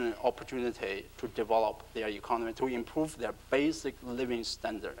wanting an opportunity to develop their economy, to improve their basic living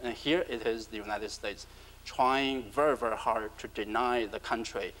standard. And here it is, the United States, trying very, very hard to deny the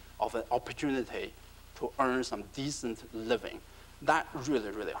country of an opportunity to earn some decent living. That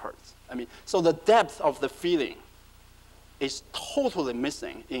really, really hurts. I mean, so the depth of the feeling is totally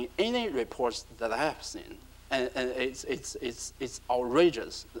missing in any reports that I have seen. And it's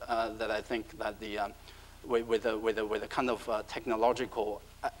outrageous that I think that with the kind of technological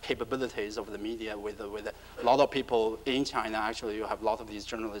capabilities of the media, with a lot of people in China, actually you have a lot of these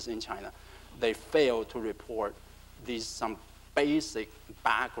journalists in China, they fail to report some basic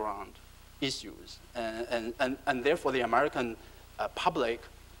background issues. And therefore the American public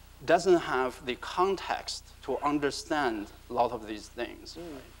doesn't have the context to understand a lot of these things.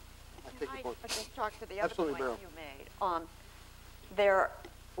 Can I just talk to the other Absolutely, point Beryl. you made? There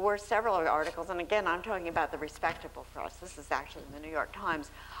were several articles, and again, I'm talking about the respectable press. This is actually in the New York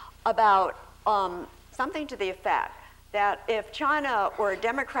Times, about something to the effect that if China were a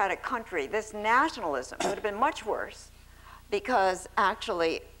democratic country, this nationalism would have been much worse, because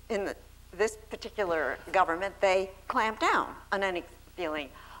actually in this particular government, they clamp down on any feeling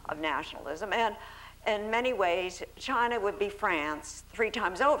of nationalism. And in many ways, China would be France 3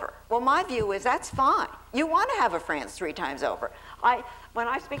 times over. Well, my view is that's fine. You want to have a France 3 times over. When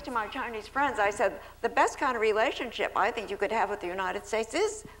I speak to my Chinese friends, I said the best kind of relationship I think you could have with the United States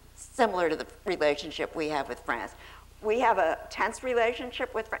is similar to the relationship we have with France. We have a tense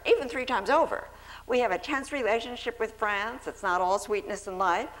relationship with France, even 3 times over. We have a tense relationship with France. It's not all sweetness and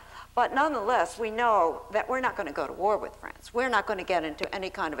light. But nonetheless, we know that we're not going to go to war with France. We're not going to get into any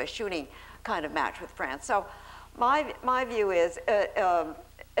kind of a shooting kind of match with France. So my view is,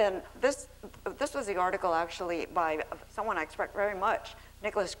 and this was the article actually by someone I expect very much,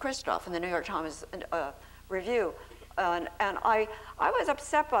 Nicholas Kristof in the New York Times Review. And I was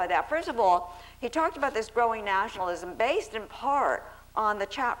upset by that. First of all, he talked about this growing nationalism based in part on the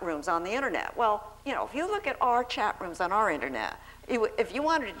chat rooms on the internet. Well, if you look at our chat rooms on our internet, if you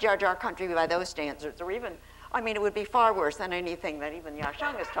wanted to judge our country by those standards, or even, it would be far worse than anything that even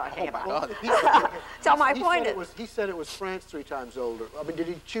Yasheng is talking about. So my point is... He said it was France 3 times older. Did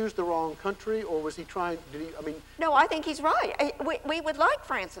he choose the wrong country, or was he trying, No, I think he's right. We would like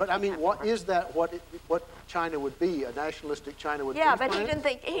France. But what is that, what China would be, a nationalistic China would be? Yeah, but he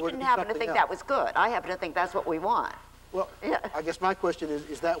didn't happen to think that was good. I happen to think that's what we want. Well, yeah. I guess my question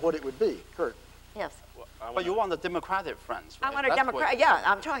is that what it would be, Kurt? Yes. But you want a democratic France, right? I want a democratic, yeah,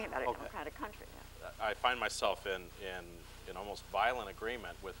 I'm talking about a democratic country. Yeah. I find myself in almost violent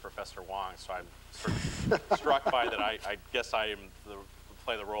agreement with Professor Wang, so I'm sort of struck by that. I guess I am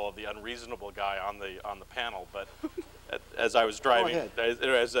play the role of the unreasonable guy on the panel. But as I was driving,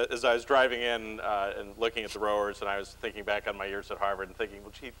 as I was driving in and looking at the rowers, and I was thinking back on my years at Harvard and thinking,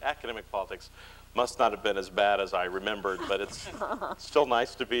 well, gee, academic politics must not have been as bad as I remembered, but it's still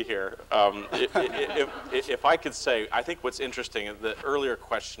nice to be here. If I could say, I think what's interesting, the earlier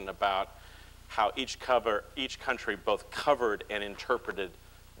question about how each country both covered and interpreted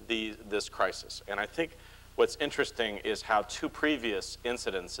this crisis. And I think what's interesting is how 2 previous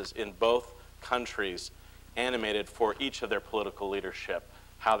incidences in both countries animated for each of their political leadership,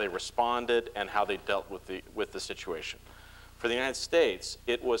 how they responded and how they dealt with the situation. For the United States,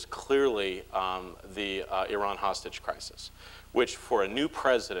 it was clearly the Iran hostage crisis, which for a new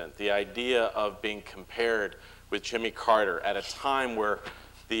president, the idea of being compared with Jimmy Carter at a time where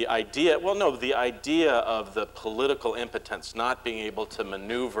the idea, well, no, the idea of the political impotence, not being able to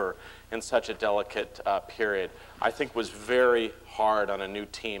maneuver in such a delicate period, I think was very hard on a new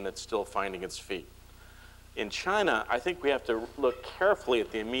team that's still finding its feet. In China, I think we have to look carefully at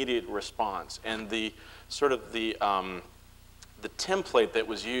the immediate response, and the sort of the template that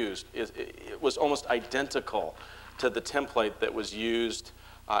was used, it was almost identical to the template that was used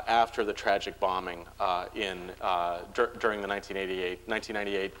after the tragic bombing during the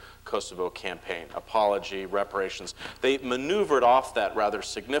 1998 Kosovo campaign. Apology, reparations. They maneuvered off that rather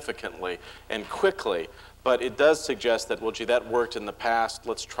significantly and quickly, but it does suggest that, well, gee, that worked in the past.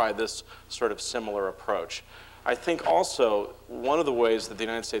 Let's try this sort of similar approach. I think also one of the ways that the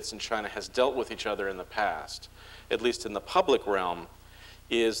United States and China has dealt with each other in the past, at least in the public realm,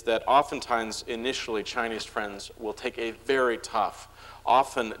 is that oftentimes initially Chinese friends will take a very tough,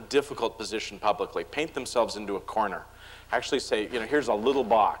 often difficult position publicly, paint themselves into a corner, actually say, you know, here's a little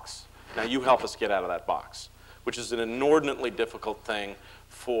box. Now you help us get out of that box, which is an inordinately difficult thing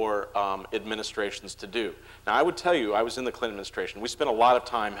for administrations to do. Now I would tell you, I was in the Clinton administration. We spent a lot of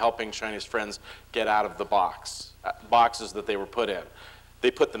time helping Chinese friends get out of the boxes that they were put in.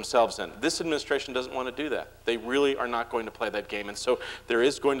 They put themselves in. This administration doesn't want to do that. They really are not going to play that game. And so there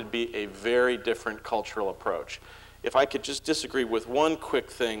is going to be a very different cultural approach. If I could just disagree with one quick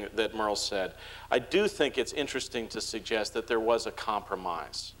thing that Merle said, I do think it's interesting to suggest that there was a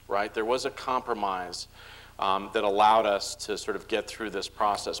compromise, right? There was a compromise that allowed us to sort of get through this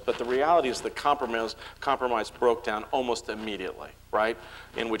process. But the reality is the compromise broke down almost immediately, right?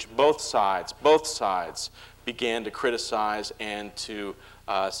 In which both sides began to criticize and to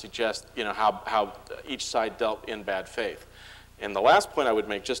suggest, you know, how each side dealt in bad faith. And the last point I would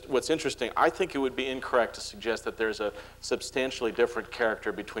make, just what's interesting, I think it would be incorrect to suggest that there's a substantially different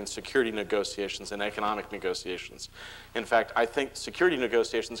character between security negotiations and economic negotiations. In fact, I think security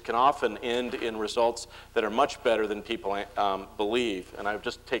negotiations can often end in results that are much better than people believe. And I would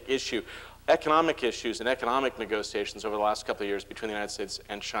just take issue. Economic issues and economic negotiations over the last couple of years between the United States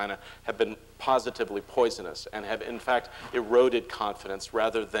and China have been positively poisonous and have, in fact, eroded confidence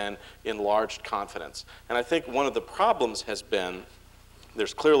rather than enlarged confidence. And I think one of the problems has been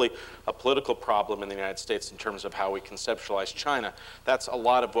there's clearly a political problem in the United States in terms of how we conceptualize China. That's a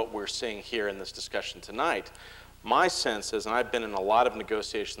lot of what we're seeing here in this discussion tonight. My sense is, and I've been in a lot of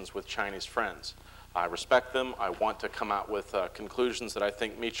negotiations with Chinese friends, I respect them. I want to come out with conclusions that I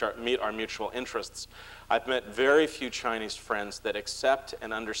think meet our mutual interests. I've met very few Chinese friends that accept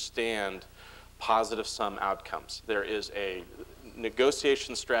and understand positive sum outcomes. There is a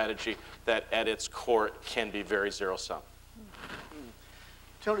negotiation strategy that at its core can be very zero sum.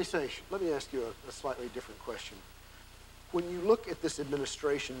 Tony Saich, let me ask you a slightly different question. When you look at this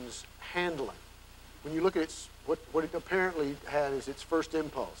administration's handling, when you look at what it apparently had as its first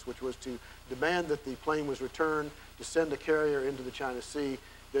impulse, which was to demand that the plane was returned, to send a carrier into the China Sea,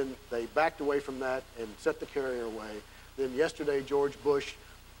 then they backed away from that and set the carrier away. Then yesterday, George Bush,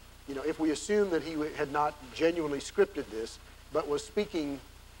 you know, if we assume that he had not genuinely scripted this, but was speaking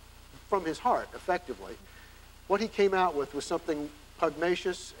from his heart, effectively, what he came out with was something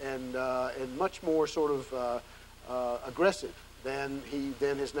pugnacious and much more sort of aggressive than he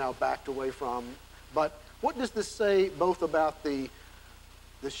then has now backed away from. But what does this say both about the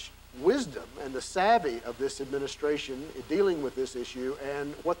wisdom and the savvy of this administration in dealing with this issue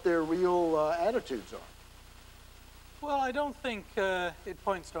and what their real attitudes are? Well, I don't think it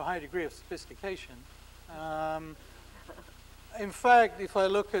points to a high degree of sophistication. In fact, if I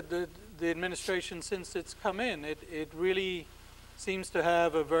look at the administration since it's come in, it really seems to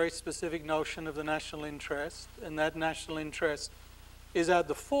have a very specific notion of the national interest, and that national interest is at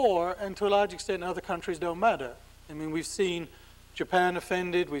the fore, and to a large extent other countries don't matter. I mean, we've seen Japan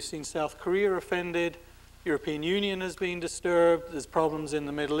offended, we've seen South Korea offended, European Union has been disturbed, there's problems in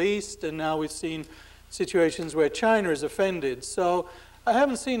the Middle East, and now we've seen situations where China is offended. So I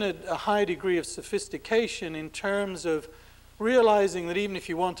haven't seen a high degree of sophistication in terms of realizing that even if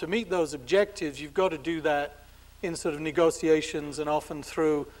you want to meet those objectives, you've got to do that in sort of negotiations and often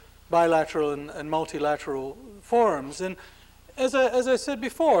through bilateral and multilateral forums. And as I said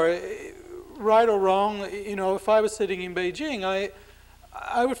before, right or wrong, you know, if I was sitting in Beijing,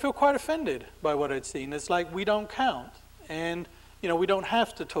 I would feel quite offended by what I'd seen. It's like, we don't count, and you know, we don't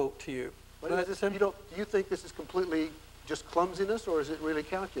have to talk to you. But do you think this is completely just clumsiness, or is it really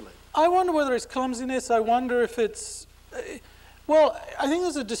calculated? I wonder whether it's clumsiness. I wonder if it's, well, I think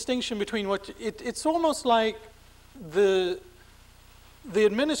there's a distinction between it's almost like the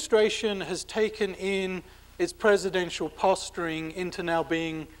administration has taken in its presidential posturing into now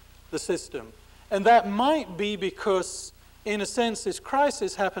being the system. And that might be because, in a sense, this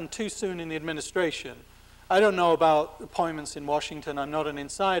crisis happened too soon in the administration. I don't know about appointments in Washington, I'm not an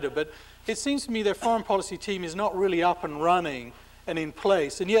insider, but it seems to me their foreign policy team is not really up and running and in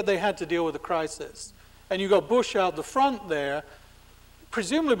place, and yet they had to deal with the crisis. And you got Bush out the front there,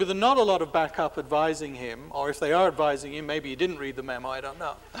 presumably with not a lot of backup advising him, or if they are advising him, maybe he didn't read the memo, I don't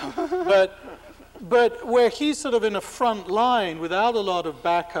know. But where he's sort of in a front line without a lot of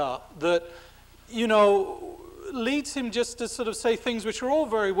backup that, you know, leads him just to sort of say things which are all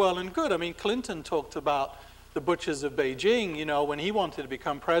very well and good. I mean, Clinton talked about the butchers of Beijing, you know, when he wanted to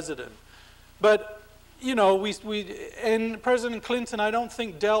become president. But, you know, and President Clinton, I don't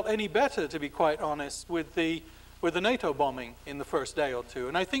think, dealt any better, to be quite honest, with the NATO bombing in the first day or two.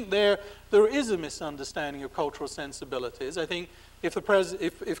 And I think there is a misunderstanding of cultural sensibilities. I think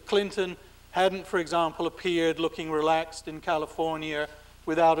if Clinton hadn't, for example, appeared looking relaxed in California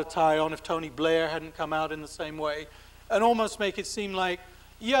without a tie on, if Tony Blair hadn't come out in the same way, and almost make it seem like,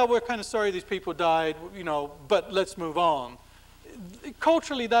 yeah, we're kind of sorry these people died, you know, but let's move on.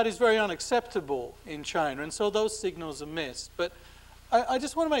 Culturally, that is very unacceptable in China, and so those signals are missed. But I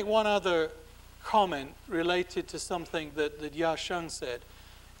just want to make one other comment related to something that Ya Sheng said.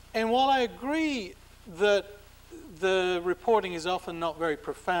 And while I agree that the reporting is often not very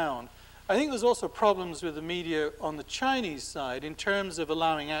profound, I think there's also problems with the media on the Chinese side in terms of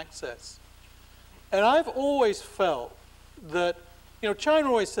allowing access. And I've always felt that, you know, China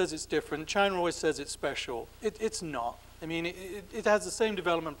always says it's different, China always says it's special. It's not. I mean, it has the same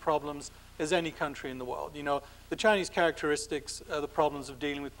development problems as any country in the world. You know, the Chinese characteristics are the problems of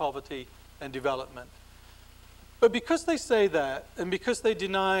dealing with poverty and development. But because they say that, and because they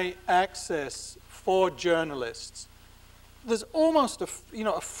deny access for journalists, there's almost a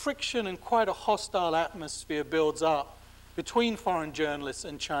friction and quite a hostile atmosphere builds up between foreign journalists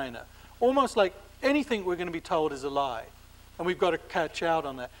and China. Almost like anything we're going to be told is a lie, and we've got to catch out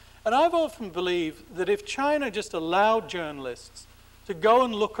on that. And I've often believed that if China just allowed journalists to go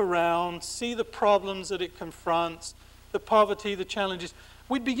and look around, see the problems that it confronts, the poverty, the challenges,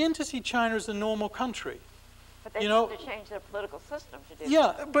 we'd begin to see China as a normal country. But they have to change their political system to do that.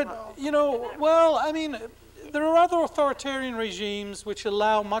 Yeah, but, you know, well, I mean, there are other authoritarian regimes which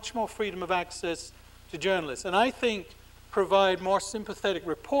allow much more freedom of access to journalists, and I think provide more sympathetic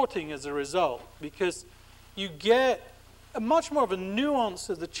reporting as a result, because you get much more of a nuance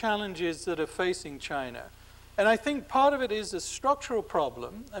of the challenges that are facing China. And I think part of it is a structural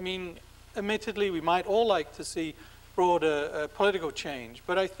problem. I mean, admittedly, we might all like to see broader political change,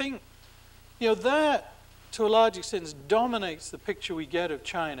 but I think, you know, that to a large extent dominates the picture we get of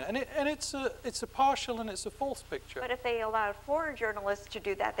China, and it's a partial and it's a false picture. But if they allowed foreign journalists to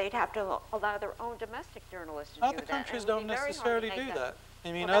do that, they'd have to allow their own domestic journalists to do that. Other countries don't necessarily do that.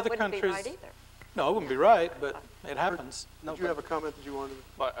 I mean, well, other that countries. wouldn't be right either. No, it wouldn't be right, but it happens. Did you have a comment that you wanted to?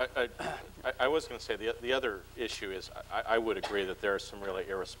 Well, I was going to say the other issue is I would agree that there are some really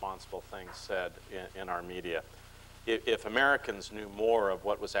irresponsible things said in our media. If Americans knew more of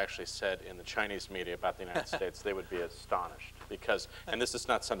what was actually said in the Chinese media about the United States, they would be astonished. Because, and this is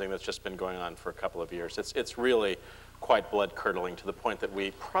not something that's just been going on for a couple of years, it's really quite blood-curdling to the point that we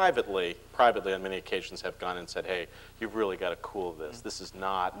privately on many occasions have gone and said, hey, you've really got to cool this. This is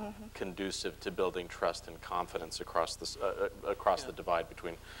not conducive to building trust and confidence across the divide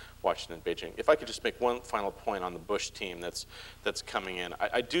between Washington and Beijing. If I could just make one final point on the Bush team that's coming in.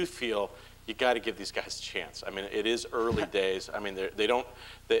 I do feel you got to give these guys a chance. I mean, it is early days. I mean,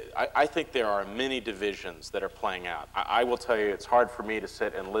 I think there are many divisions that are playing out. I will tell you, it's hard for me to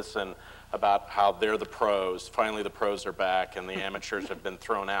sit and listen about how they're the pros. Finally, the pros are back and the amateurs have been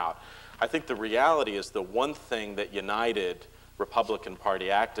thrown out. I think the reality is the one thing that united Republican Party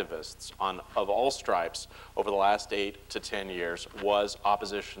activists of all stripes over the last 8 to 10 years was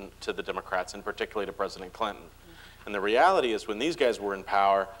opposition to the Democrats, and particularly to President Clinton. And the reality is when these guys were in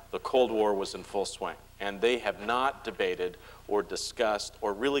power, the Cold War was in full swing. And they have not debated or discussed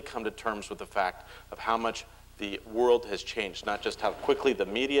or really come to terms with the fact of how much the world has changed, not just how quickly the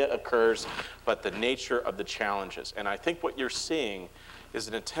media occurs, but the nature of the challenges. And I think what you're seeing is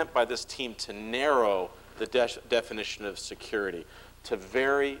an attempt by this team to narrow the definition of security to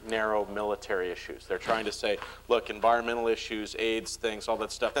very narrow military issues. They're trying to say, look, environmental issues, AIDS, things, all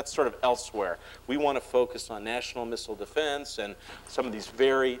that stuff, that's sort of elsewhere. We want to focus on national missile defense and some of these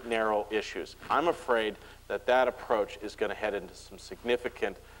very narrow issues. I'm afraid that that approach is going to head into some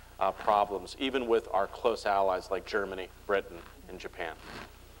significant problems, even with our close allies like Germany, Britain, and Japan.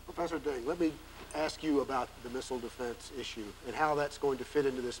 Professor Deng, let me ask you about the missile defense issue and how that's going to fit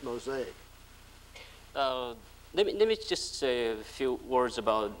into this mosaic. Let me just say a few words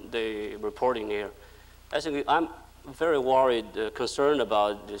about the reporting here. I think I'm very worried, concerned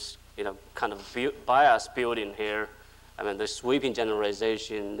about this, kind of bias building here. I mean, the sweeping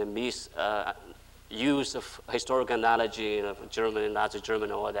generalization, the misuse of historical analogy, German, Nazi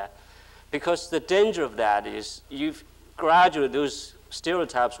German, all that. Because the danger of that is gradually those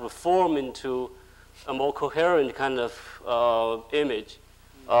stereotypes will form into a more coherent kind of image,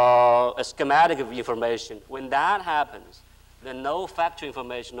 a schematic of information. When that happens, then no factual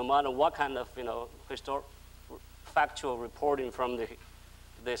information, no matter what kind of factual reporting from the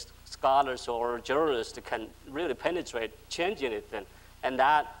scholars or journalists, can really penetrate, change anything. And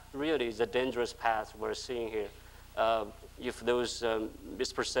that really is a dangerous path we're seeing here. If those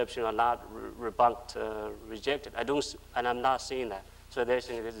misperceptions are not rebunked, rejected, and I'm not seeing that. So this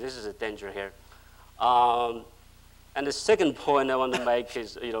is a danger here. And the second point I want to make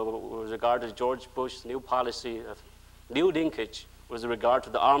is, with regard to George Bush's new policy of new linkage with regard to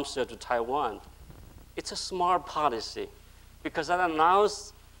the arms sale to Taiwan. It's a smart policy because that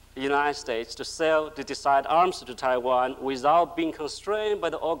allows the United States to decide arms to Taiwan without being constrained by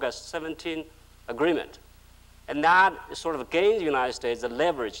the August 17 agreement. And that sort of gains the United States the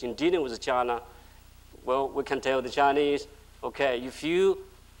leverage in dealing with China. Well, we can tell the Chinese, okay, if you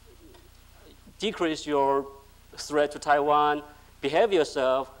decrease your threat to Taiwan, behave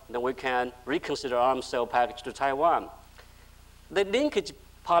yourself, then we can reconsider arms sale package to Taiwan. The linkage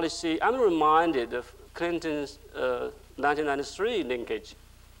policy, I'm reminded of Clinton's 1993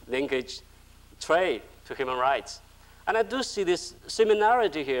 linkage trade to human rights. And I do see this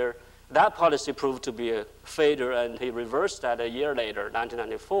similarity here. That policy proved to be a failure, and he reversed that a year later,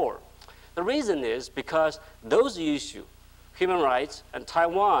 1994. The reason is because those issues, human rights and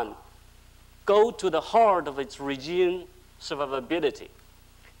Taiwan, go to the heart of its regime survivability.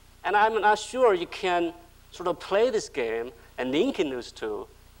 And I'm not sure you can sort of play this game and link in those two,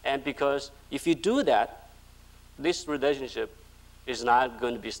 and because if you do that, this relationship is not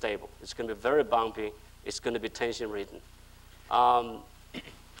going to be stable. It's going to be very bumpy. It's going to be tension-ridden.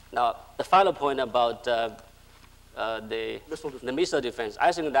 Now, the final point about the missile defense.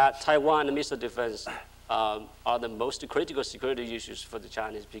 I think that Taiwan and missile defense are the most critical security issues for the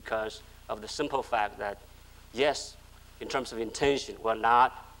Chinese because of the simple fact that, yes, in terms of intention, we're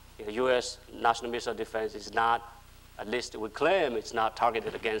not, U.S. national missile defense is not, at least we claim it's not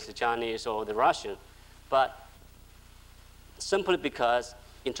targeted against the Chinese or the Russians, but simply because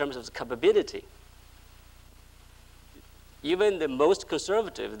in terms of the capability, even the most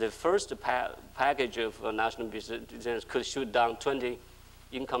conservative, the first package of national missile defense could shoot down 20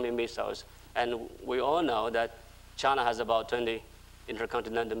 incoming missiles. And we all know that China has about 20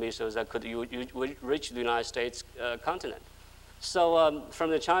 intercontinental missiles that could reach the United States continent. So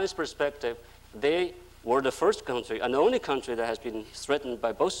from the Chinese perspective, they were the first country and the only country that has been threatened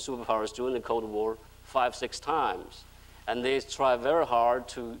by both superpowers during the Cold War 5-6 times. And they try very hard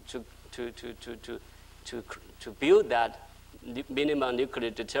to build that minimum nuclear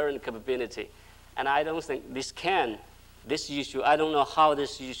deterrent capability. And I don't think this issue, I don't know how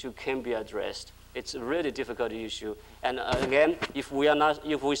this issue can be addressed. It's a really difficult issue. And again, if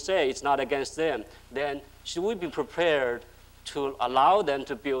we say it's not against them, then should we be prepared to allow them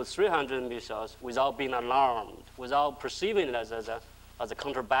to build 300 missiles without being alarmed, without perceiving it as a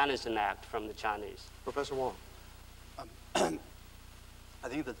counterbalancing act from the Chinese? Professor Wong. I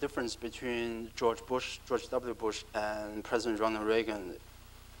think the difference between George W. Bush, and President Ronald Reagan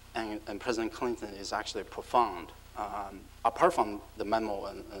and President Clinton is actually profound, apart from the memo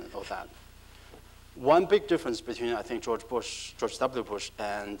and all that. One big difference between, I think, George W. Bush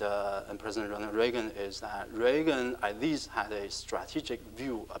and President Ronald Reagan is that Reagan at least had a strategic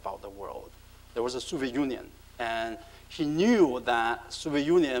view about the world. There was a Soviet Union, and he knew that Soviet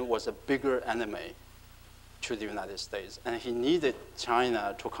Union was a bigger enemy to the United States, and he needed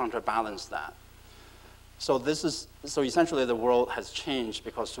China to counterbalance that. So essentially the world has changed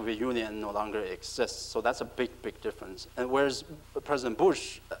because Soviet Union no longer exists. So that's a big, big difference. And whereas President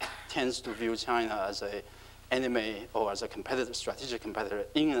Bush tends to view China as an enemy or as a competitor, strategic competitor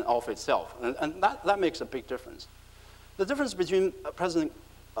in and of itself, and that makes a big difference. The difference between President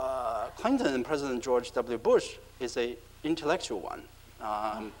Clinton and President George W. Bush is an intellectual one.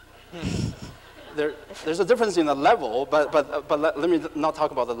 There's a difference in the level, but let me not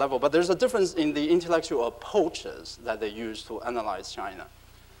talk about the level, but there's a difference in the intellectual approaches that they use to analyze China.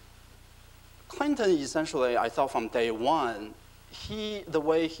 Clinton essentially, I thought from day one, the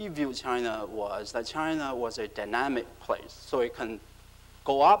way he viewed China was that China was a dynamic place, so it can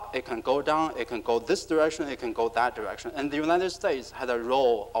go up, it can go down, it can go this direction, it can go that direction. And the United States had a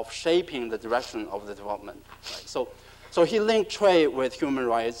role of shaping the direction of the development. Right? So he linked trade with human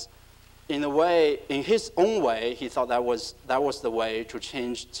rights. In a way, in his own way, he thought that was the way to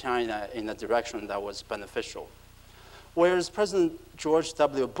change China in a direction that was beneficial. Whereas President George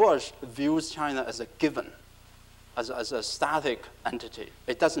W. Bush views China as a given, as a static entity.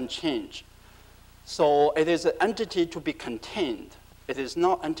 It doesn't change. So it is an entity to be contained. It is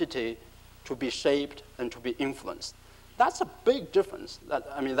not an entity to be shaped and to be influenced. That's a big difference.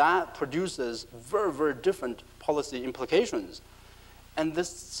 That produces very, very different policy implications. And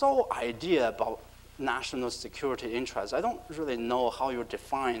this whole idea about national security interests, I don't really know how you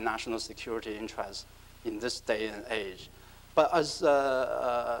define national security interests in this day and age. But as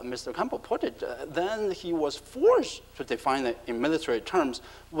Mr. Campbell put it, then he was forced to define it in military terms,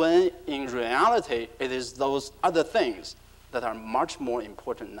 when in reality, it is those other things that are much more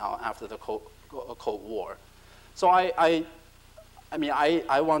important now after the Cold War. So I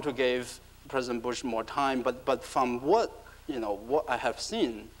want to give President Bush more time, but from what I have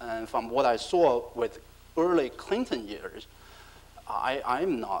seen and from what I saw with early Clinton years,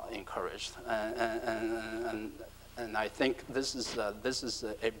 I'm not encouraged, and I think this is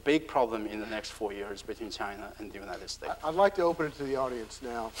a big problem in the next 4 years between China and the United States. I'd like to open it to the audience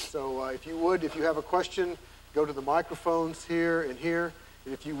now. So if you have a question, go to the microphones here and here.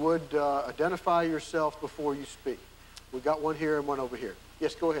 And if you would, identify yourself before you speak. We've got one here and one over here.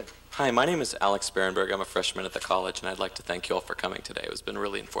 Yes, go ahead. Hi, my name is Alex Berenberg. I'm a freshman at the college, and I'd like to thank you all for coming today. It's been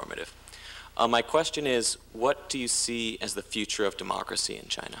really informative. My question is, what do you see as the future of democracy in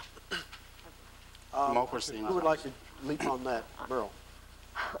China? Democracy. Who would like to leap on that? Merle.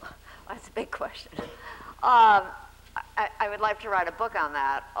 That's a big question. I would like to write a book on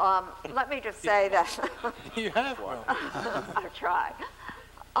that. Let me just say that. You have one. I'll try.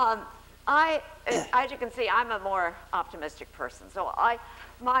 As you can see, I'm a more optimistic person. So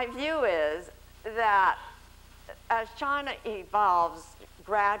my view is that as China evolves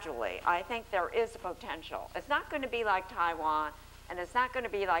gradually, I think there is a potential. It's not going to be like Taiwan, and it's not going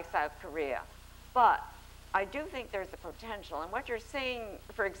to be like South Korea. But I do think there's a potential. And what you're seeing,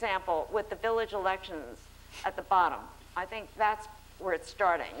 for example, with the village elections at the bottom, I think that's where it's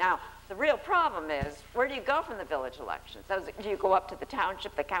starting. Now, the real problem is, where do you go from the village elections? Do you go up to the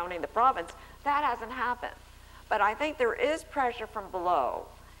township, the county, the province? That hasn't happened. But I think there is pressure from below.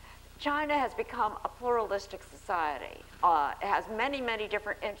 China has become a pluralistic society. It has many, many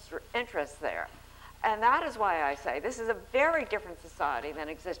different interests there. And that is why I say this is a very different society than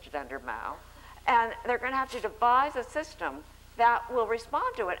existed under Mao. And they're going to have to devise a system that will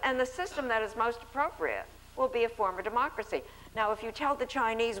respond to it. And the system that is most appropriate will be a form of democracy. Now, if you tell the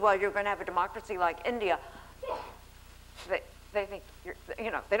Chinese, well, you're going to have a democracy like India, they think,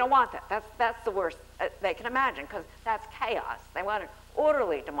 they don't want that. That's the worst they can imagine, because that's chaos. They want an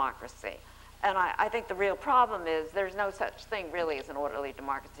orderly democracy. And I think the real problem is there's no such thing really as an orderly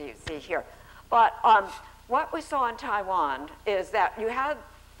democracy you see here. But what we saw in Taiwan is that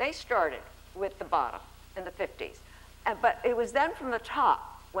they started with the bottom in the 50s. But it was then from the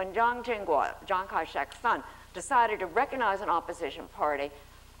top, when Jiang Jingguo, Chiang Kai-shek's son, decided to recognize an opposition party,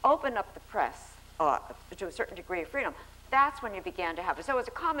 open up the press to a certain degree of freedom, that's when you began to have it. So it's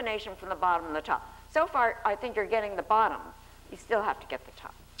a combination from the bottom and the top. So far, I think you're getting the bottom. You still have to get the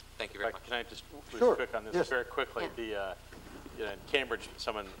top. Thank you very much. Can I just Sure. quick on this Yes. very quickly? Yeah. In Cambridge,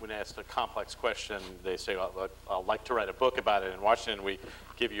 when asked a complex question, they say, well, I'd like to write a book about it. In Washington, we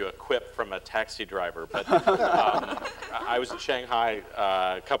give you a quip from a taxi driver. But I was in Shanghai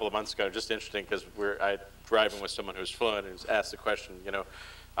a couple of months ago, just interesting, because I driving with someone who's fluent and was asked the question, do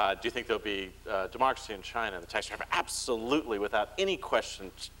you think there'll be democracy in China? And the taxi driver, absolutely, without any question,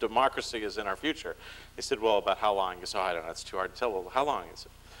 democracy is in our future. They said, well, about how long? He goes, I don't know, that's too hard to tell. Well, how long is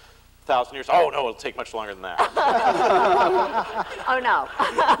it? 1,000 years? Oh, no, it'll take much longer than that. Oh, no.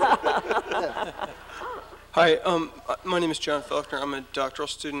 Hi, my name is John Faulkner. I'm a doctoral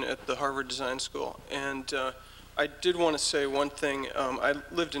student at the Harvard Design School. And I did want to say one thing. I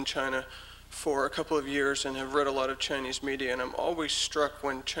lived in China for a couple of years and have read a lot of Chinese media. And I'm always struck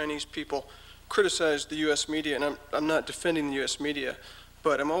when Chinese people criticize the U.S. media. And I'm not defending the U.S. media,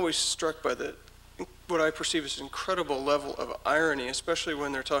 but I'm always struck by what I perceive as an incredible level of irony, especially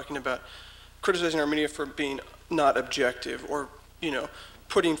when they're talking about criticizing our media for being not objective or,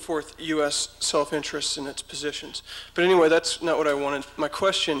 putting forth U.S. self-interest in its positions. But anyway, that's not what I wanted. My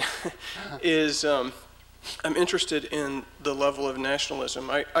question is, I'm interested in the level of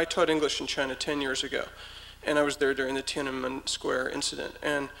nationalism. I taught English in China 10 years ago, and I was there during the Tiananmen Square incident.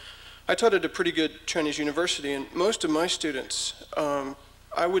 And I taught at a pretty good Chinese university, and most of my students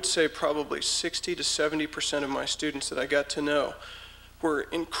I would say probably 60 to 70% of my students that I got to know were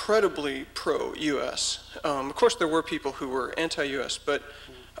incredibly pro-U.S. Of course, there were people who were anti-U.S., but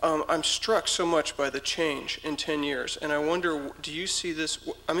I'm struck so much by the change in 10 years. And I wonder, do you see this?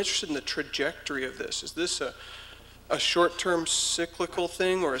 I'm interested in the trajectory of this. Is this a short-term cyclical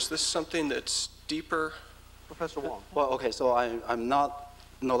thing, or is this something that's deeper? Professor Wong. Well, okay, so I'm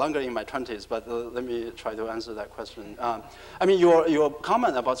no longer in my 20s, but let me try to answer that question. I mean, your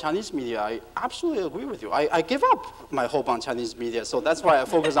comment about Chinese media, I absolutely agree with you. I give up my hope on Chinese media, so that's why I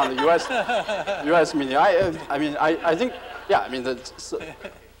focus on the U.S. media. I think, yeah, I mean,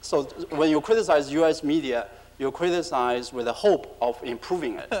 so when you criticize U.S. media, you criticize with the hope of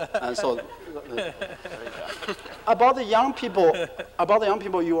improving it. And so, about the young people,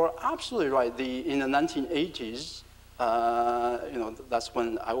 you are absolutely right. In the 1980s, that's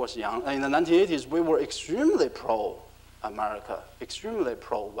when I was young. In the 1980s, we were extremely pro-America, extremely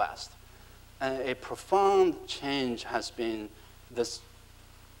pro-West. And a profound change has been this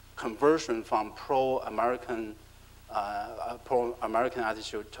conversion from pro-American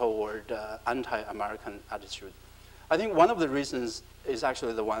attitude toward anti-American attitude. I think one of the reasons is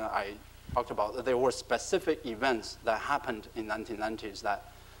actually the one I talked about. There were specific events that happened in the 1990s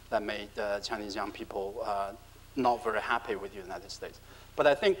that made Chinese young people not very happy with the United States. But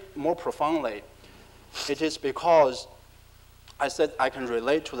I think more profoundly, it is because I said I can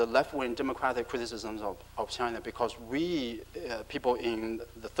relate to the left-wing democratic criticisms of China because we, people in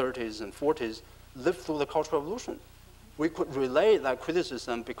the 30s and 40s, lived through the Cultural Revolution. We could relate that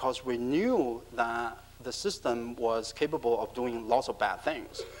criticism because we knew that the system was capable of doing lots of bad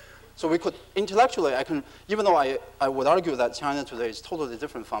things. So we could, intellectually, even though I would argue that China today is totally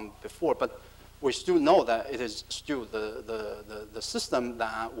different from before, but we still know that it is still the system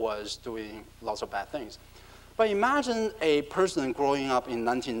that was doing lots of bad things. But imagine a person growing up in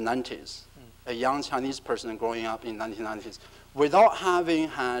 1990s, a young Chinese person growing up in 1990s, without having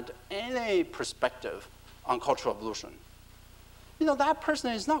had any perspective on Cultural Revolution. You know, that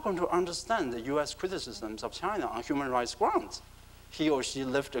person is not going to understand the US criticisms of China on human rights grounds. He or she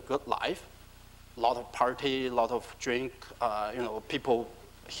lived a good life, a lot of party, a lot of drink, people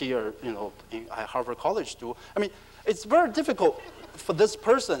here, at Harvard College do. I mean, it's very difficult for this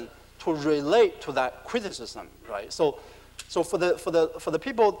person to relate to that criticism, right? So for the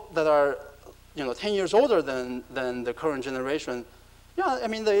people that are, 10 years older than the current generation, yeah, I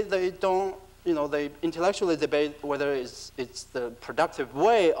mean, they don't, they intellectually debate whether it's the productive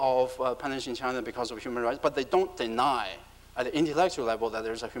way of punishing China because of human rights, but they don't deny at the intellectual level that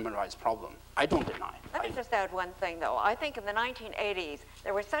there's a human rights problem. I don't deny. Let me just add one thing, though. I think in the 1980s,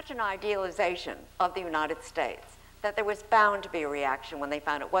 there was such an idealization of the United States that there was bound to be a reaction when they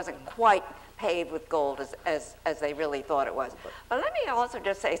found it wasn't quite paved with gold as they really thought it was. But let me also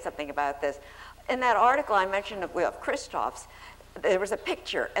just say something about this. In that article I mentioned of Christoph's, there was a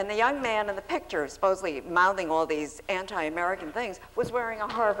picture, and the young man in the picture, supposedly mouthing all these anti-American things, was wearing a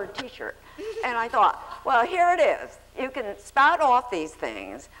Harvard t-shirt. And I thought, well, here it is. You can spout off these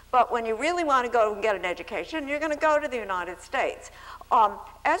things, but when you really want to go and get an education, you're going to go to the United States.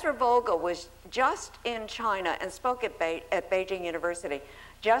 Ezra Vogel was just in China and spoke at Beijing University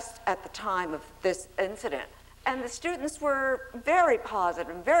just at the time of this incident. And the students were very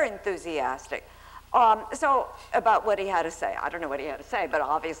positive and very enthusiastic. So about what he had to say. I don't know what he had to say, but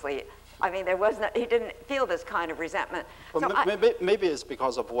obviously, I mean, he didn't feel this kind of resentment. Well, so maybe it's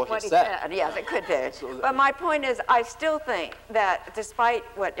because of what he said. Yes, it could be. But my point is, I still think that despite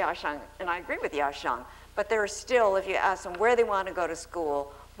what Yasheng, and I agree with Yasheng, but there are still, if you ask them where they want to go to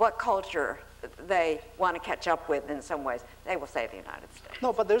school, what culture they want to catch up with in some ways, they will say the United States.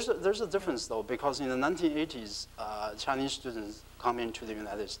 No, but there's a difference, though, because in the 1980s, Chinese students come into the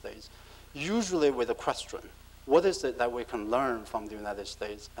United States, usually with a question. What is it that we can learn from the United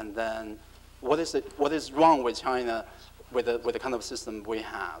States? And then what is wrong with China with the kind of system we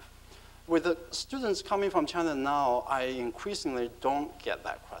have? With the students coming from China now, I increasingly don't get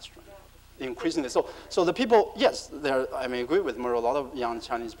that question. Increasingly. So the people, yes, I agree with Murray, a lot of young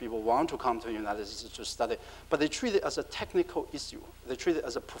Chinese people want to come to the United States to study, but they treat it as a technical issue. They treat it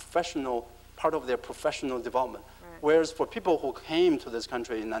as a professional, part of their professional development. Right. Whereas for people who came to this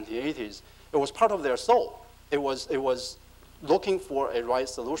country in the 1980s, it was part of their soul. It was looking for a right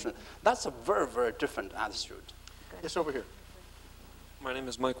solution. That's a very, very different attitude. Yes, over here. My name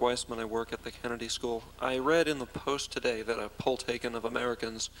is Mike Weissman. I work at the Kennedy School. I read in the Post today that a poll taken of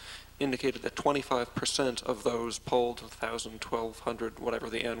Americans indicated that 25% of those polled, 1,000, 1,200, whatever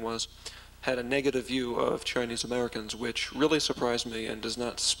the N was, had a negative view of Chinese Americans, which really surprised me and does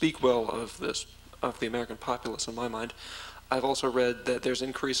not speak well of the American populace in my mind. I've also read that there's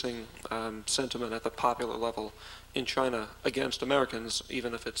increasing sentiment at the popular level in China against Americans,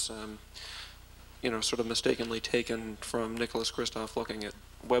 even if it's sort of mistakenly taken from Nicholas Kristof looking at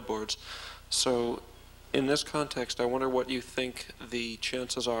web boards. So in this context, I wonder what you think the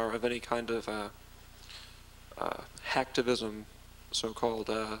chances are of any kind of hacktivism, so-called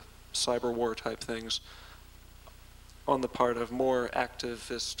cyber war type things, on the part of more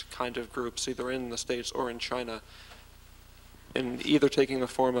activist kind of groups, either in the States or in China, in either taking the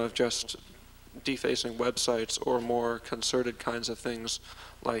form of just defacing websites or more concerted kinds of things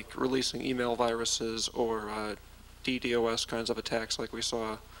like releasing email viruses or DDoS kinds of attacks like we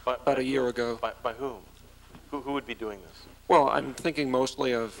saw about a year ago. By whom? Who would be doing this? Well, I'm thinking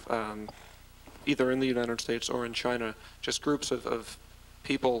mostly of either in the United States or in China, just groups of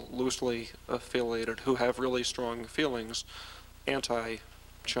people loosely affiliated who have really strong feelings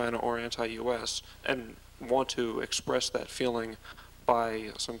anti-China or anti-US and want to express that feeling by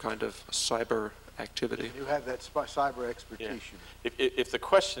some kind of cyber activity. You have that cyber expertise. Yeah. If the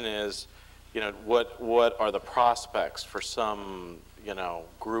question is, what are the prospects for some,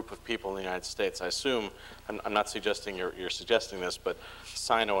 group of people in the United States, I assume, I'm not suggesting you're suggesting this, but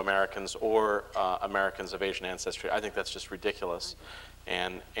Sino-Americans or Americans of Asian ancestry, I think that's just ridiculous.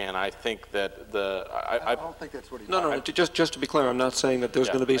 And I think that I don't think that's what he's No, just to be clear, I'm not saying that there's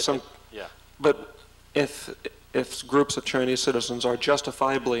going to be some... Yeah. But if groups of Chinese citizens are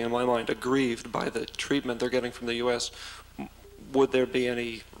justifiably, in my mind, aggrieved by the treatment they're getting from the U.S., would there be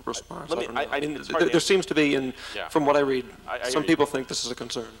any response? There seems to be, from what I read, some people think this is a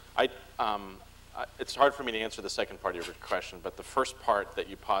concern. It's hard for me to answer the second part of your question, but the first part that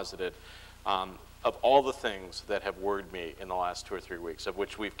you posited, of all the things that have worried me in the last 2 or 3 weeks, of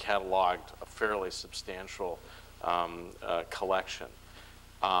which we've cataloged a fairly substantial collection,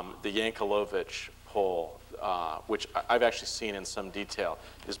 the Yankelovich poll, which I've actually seen in some detail,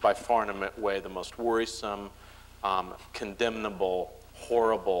 is by far and away the most worrisome, condemnable,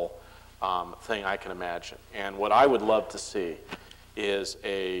 horrible thing I can imagine. And what I would love to see is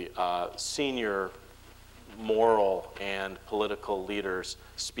a senior moral and political leaders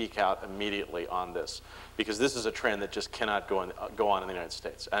speak out immediately on this, because this is a trend that just cannot go on in the United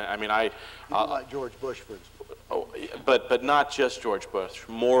States. like George Bush, for instance. But not just George Bush.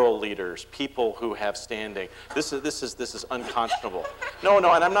 Moral leaders, people who have standing. This is unconscionable. No, and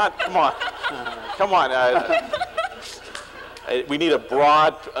I'm not. Come on. We need a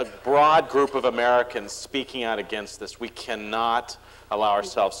broad group of Americans speaking out against this. We cannot allow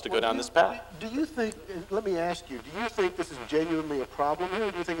ourselves to go down this path. Do you think, let me ask you, do you think this is genuinely a problem here,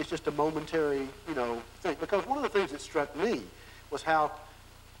 or do you think it's just a momentary, thing? Because one of the things that struck me was how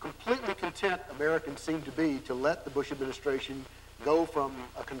completely content Americans seem to be to let the Bush administration go from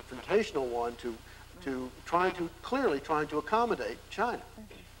a confrontational one to clearly trying to accommodate China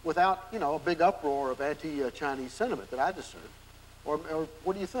without, a big uproar of anti-Chinese sentiment that I discern. Or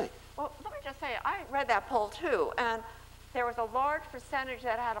what do you think? Well, let me just say, I read that poll too, and there was a large percentage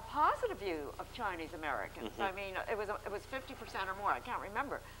that had a positive view of Chinese Americans. Mm-hmm. I mean, it was 50% or more. I can't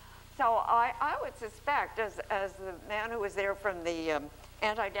remember. So I would suspect, as the man who was there from the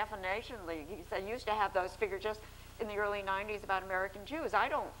Anti-Defamation League, he said, used to have those figures just in the early 90s about American Jews. I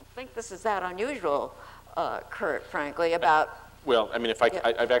don't think this is that unusual, Kurt, frankly, about... Well, I mean,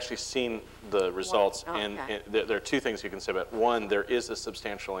 I've actually seen the results, and there are two things you can say about it. One, there is a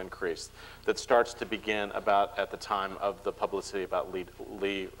substantial increase that starts to begin about at the time of the publicity about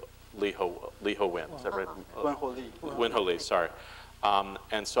Lee Ho Win. Is that right? Wen Ho Lee, sorry.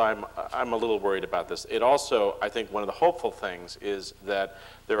 And so I'm a little worried about this. It also, I think one of the hopeful things is that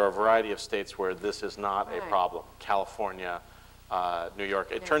there are a variety of states where this is not a problem. California, New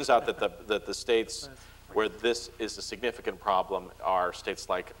York. It turns out that the states where this is a significant problem are states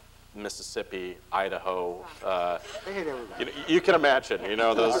like Mississippi, Idaho. They hate everybody. You can imagine,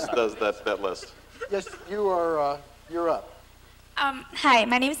 that list. Yes, you're up. Hi,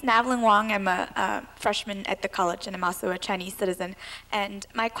 my name is Navalin Wong. I'm a freshman at the college, and I'm also a Chinese citizen. And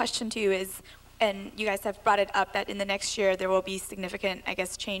my question to you is, and you guys have brought it up, that in the next year there will be significant,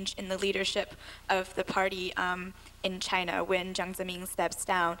 change in the leadership of the party in China when Jiang Zemin steps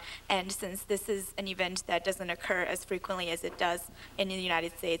down. And since this is an event that doesn't occur as frequently as it does in the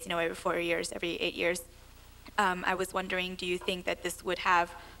United States, every 4 years, every 8 years, I was wondering, do you think that this would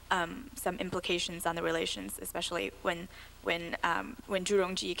have some implications on the relations, especially when Zhu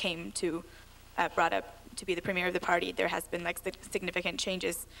Rongji came to brought up to be the premier of the party? There has been significant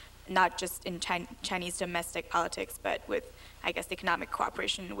changes, not just in Chinese domestic politics, but with, economic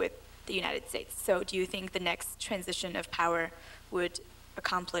cooperation with the United States. So do you think the next transition of power would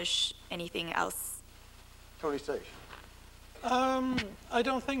accomplish anything else? Tony Sage. I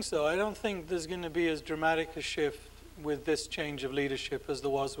don't think so. I don't think there's going to be as dramatic a shift with this change of leadership as there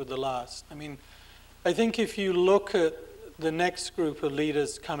was with the last. I mean, I think if you look at the next group of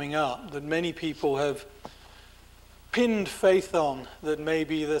leaders coming up, that many people have pinned faith on, that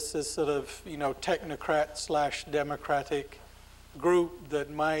maybe this is sort of, you know, technocrat / democratic group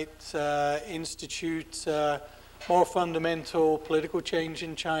that might institute more fundamental political change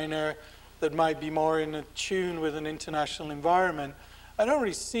in China, that might be more in tune with an international environment. I don't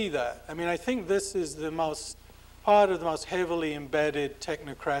really see that. I mean, I think this is part of the most heavily embedded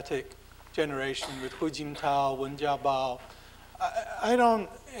technocratic generation with Hu Jintao, Wen Jiabao. I don't,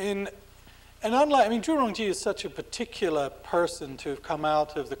 and unlike, I mean, Zhu Rongji is such a particular person to have come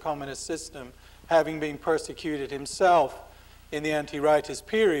out of the communist system, having been persecuted himself in the anti-rightist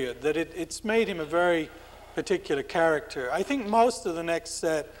period, that it's made him a very particular character. I think most of the next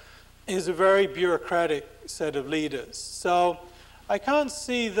set is a very bureaucratic set of leaders. So I can't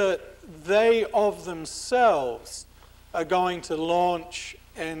see that they of themselves are going to launch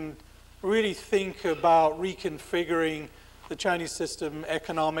and really think about reconfiguring the Chinese system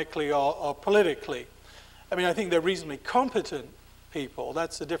economically or politically. I mean, I think they're reasonably competent people.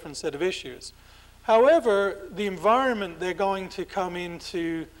 That's a different set of issues. However, the environment they're going to come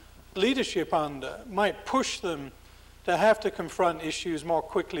into leadership under might push them to have to confront issues more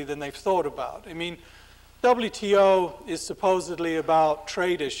quickly than they've thought about. I mean, WTO is supposedly about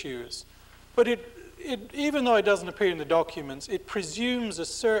trade issues, but even though it doesn't appear in the documents, it presumes a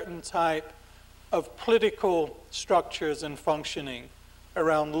certain type of political structures and functioning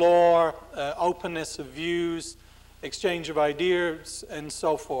around law, openness of views, exchange of ideas, and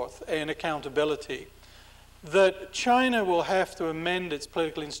so forth, and accountability. That China will have to amend its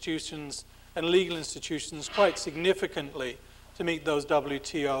political institutions and legal institutions quite significantly to meet those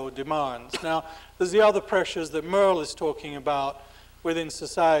WTO demands. Now, there's the other pressures that Merle is talking about within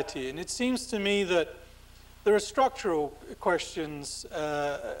society, and it seems to me that there are structural questions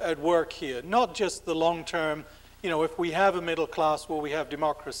at work here, not just the long-term, you know, if we have a middle class, will we have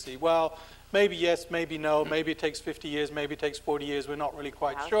democracy? Well, maybe yes, maybe no, maybe it takes 50 years, maybe it takes 40 years, we're not really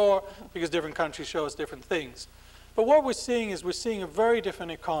quite sure, because different countries show us different things. But what we're seeing is we're seeing a very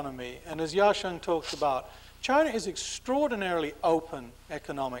different economy, and as Yasheng talked about, China is extraordinarily open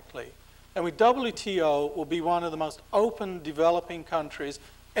economically, and with WTO will be one of the most open developing countries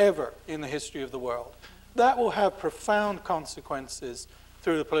ever in the history of the world. That will have profound consequences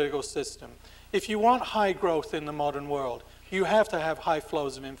through the political system. If you want high growth in the modern world, you have to have high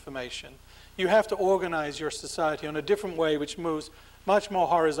flows of information. You have to organize your society in a different way which moves much more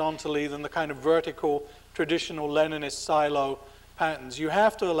horizontally than the kind of vertical, traditional Leninist silo patterns. You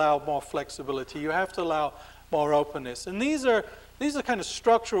have to allow more flexibility. You have to allow more openness. And these are kind of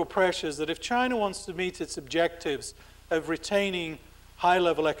structural pressures that if China wants to meet its objectives of retaining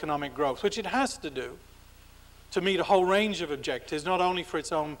high-level economic growth, which it has to do, to meet a whole range of objectives, not only for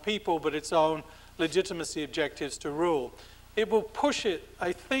its own people, but its own legitimacy objectives to rule. It will push it,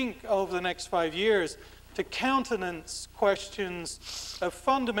 I think, over the next 5 years to countenance questions of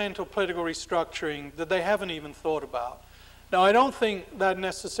fundamental political restructuring that they haven't even thought about. Now, I don't think that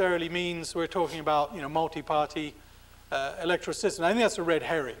necessarily means we're talking about, you know, multi-party electoral system. I think that's a red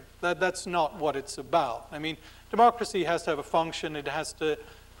herring. That's not what it's about. I mean, democracy has to have a function. It has to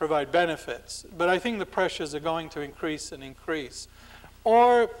provide benefits. But I think the pressures are going to increase and increase.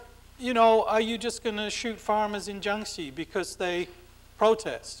 Or, you know, are you just going to shoot farmers in Jiangxi because they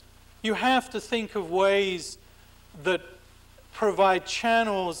protest? You have to think of ways that provide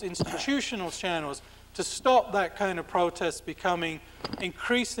channels, institutional channels, to stop that kind of protest becoming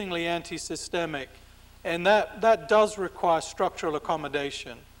increasingly anti-systemic. And that does require structural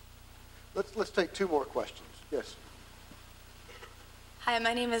accommodation. Let's take two more questions. Yes. Hi,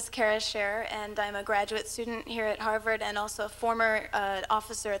 my name is Kara Scher, and I'm a graduate student here at Harvard and also a former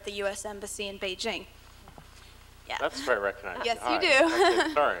officer at the U.S. Embassy in Beijing. Yeah. That's very recognized. Yes, Hi. you do.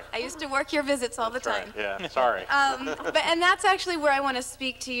 Okay, sorry. I used to work your visits all That's the time. Right. Yeah, sorry. And that's actually where I want to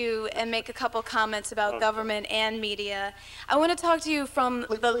speak to you and make a couple comments about government and media. I want to talk to you from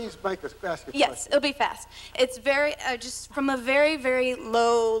Please make us ask a Yes, question. it'll be fast. It's very, just from a very, very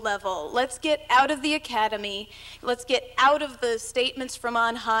low level. Let's get out of the academy. Let's get out of the statements from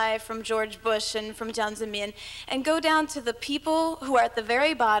on high, from George Bush and from Jiang Zemin, and go down to the people who are at the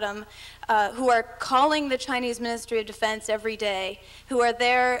very bottom, who are calling the Chinese Ministry of Defense every day, who are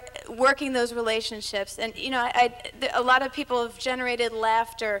there working those relationships. And you know, a lot of people have generated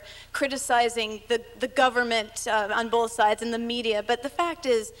laughter criticizing the government on both sides and the media, but the fact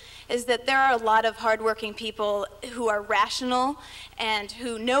is that there are a lot of hardworking people who are rational and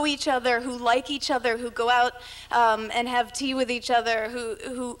who know each other, who like each other, who go out and have tea with each other,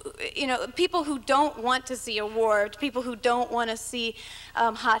 who you know, people who don't want to see a war, people who don't want to see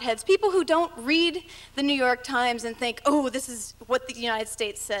hotheads, people who don't read the New York Times and think, oh, this is what the United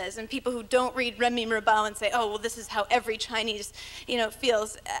States says, and people who don't read Remy Mabao and say, oh, well, this is how every Chinese, you know,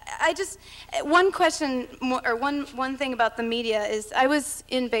 feels. One question, or one thing about the media is, I was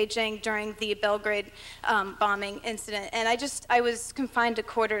in Beijing during the Belgrade bombing incident, and I was confined to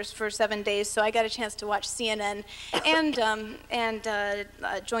quarters for 7 days, so I got a chance to watch CNN and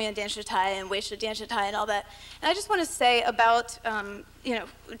Zhongyuan Dianshitai and Weisha Dianshitai and all that. And I just want to say about you know,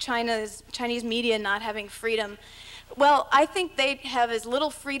 Chinese media not having freedom. Well, I think they have as little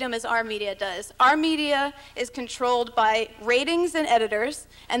freedom as our media does. Our media is controlled by ratings and editors,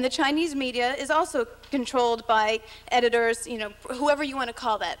 and the Chinese media is also controlled by editors, you know, whoever you want to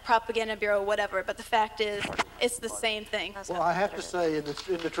call that, propaganda bureau, whatever. But the fact is, it's the same thing. Well, I have to say, in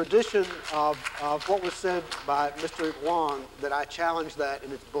the tradition of what was said by Mr. Wong, that I challenge that,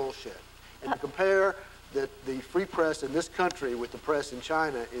 and it's bullshit. And to compare the free press in this country with the press in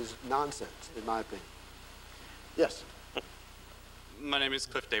China is nonsense, in my opinion. Yes. My name is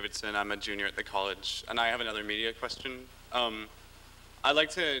Cliff Davidson. I'm a junior at the college, and I have another media question. I'd like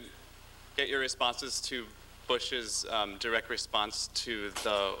to get your responses to Bush's direct response to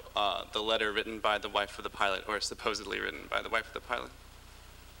the letter written by the wife of the pilot, or supposedly written by the wife of the pilot.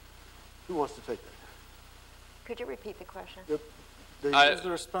 Who wants to take that? Could you repeat the question? What was the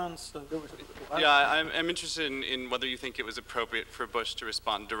response? Yeah, I'm interested in whether you think it was appropriate for Bush to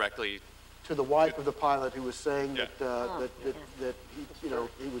respond directly to the wife of the pilot who was saying that he, you know,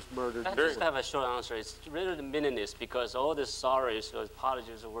 he was murdered. I just have a short answer. It's really meaningless because all the sorries or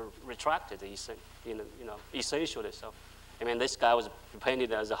apologies were retracted, you know, essentially. So, I mean, this guy was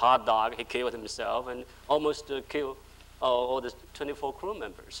painted as a hot dog. He killed himself and almost killed all the 24 crew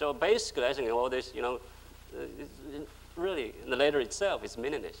members. So basically, I think all this, you know, really, the letter itself is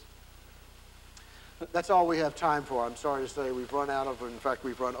meaningless. That's all we have time for. I'm sorry to say we've run out of, in fact,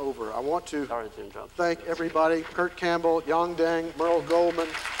 we've run over. I want to thank everybody, Kurt Campbell, Yang Deng, Merle Goldman,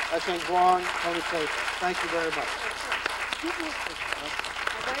 S.N. Guang, Tony Safer. Thank you very much.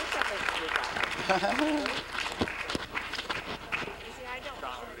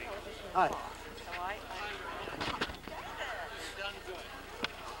 Hi.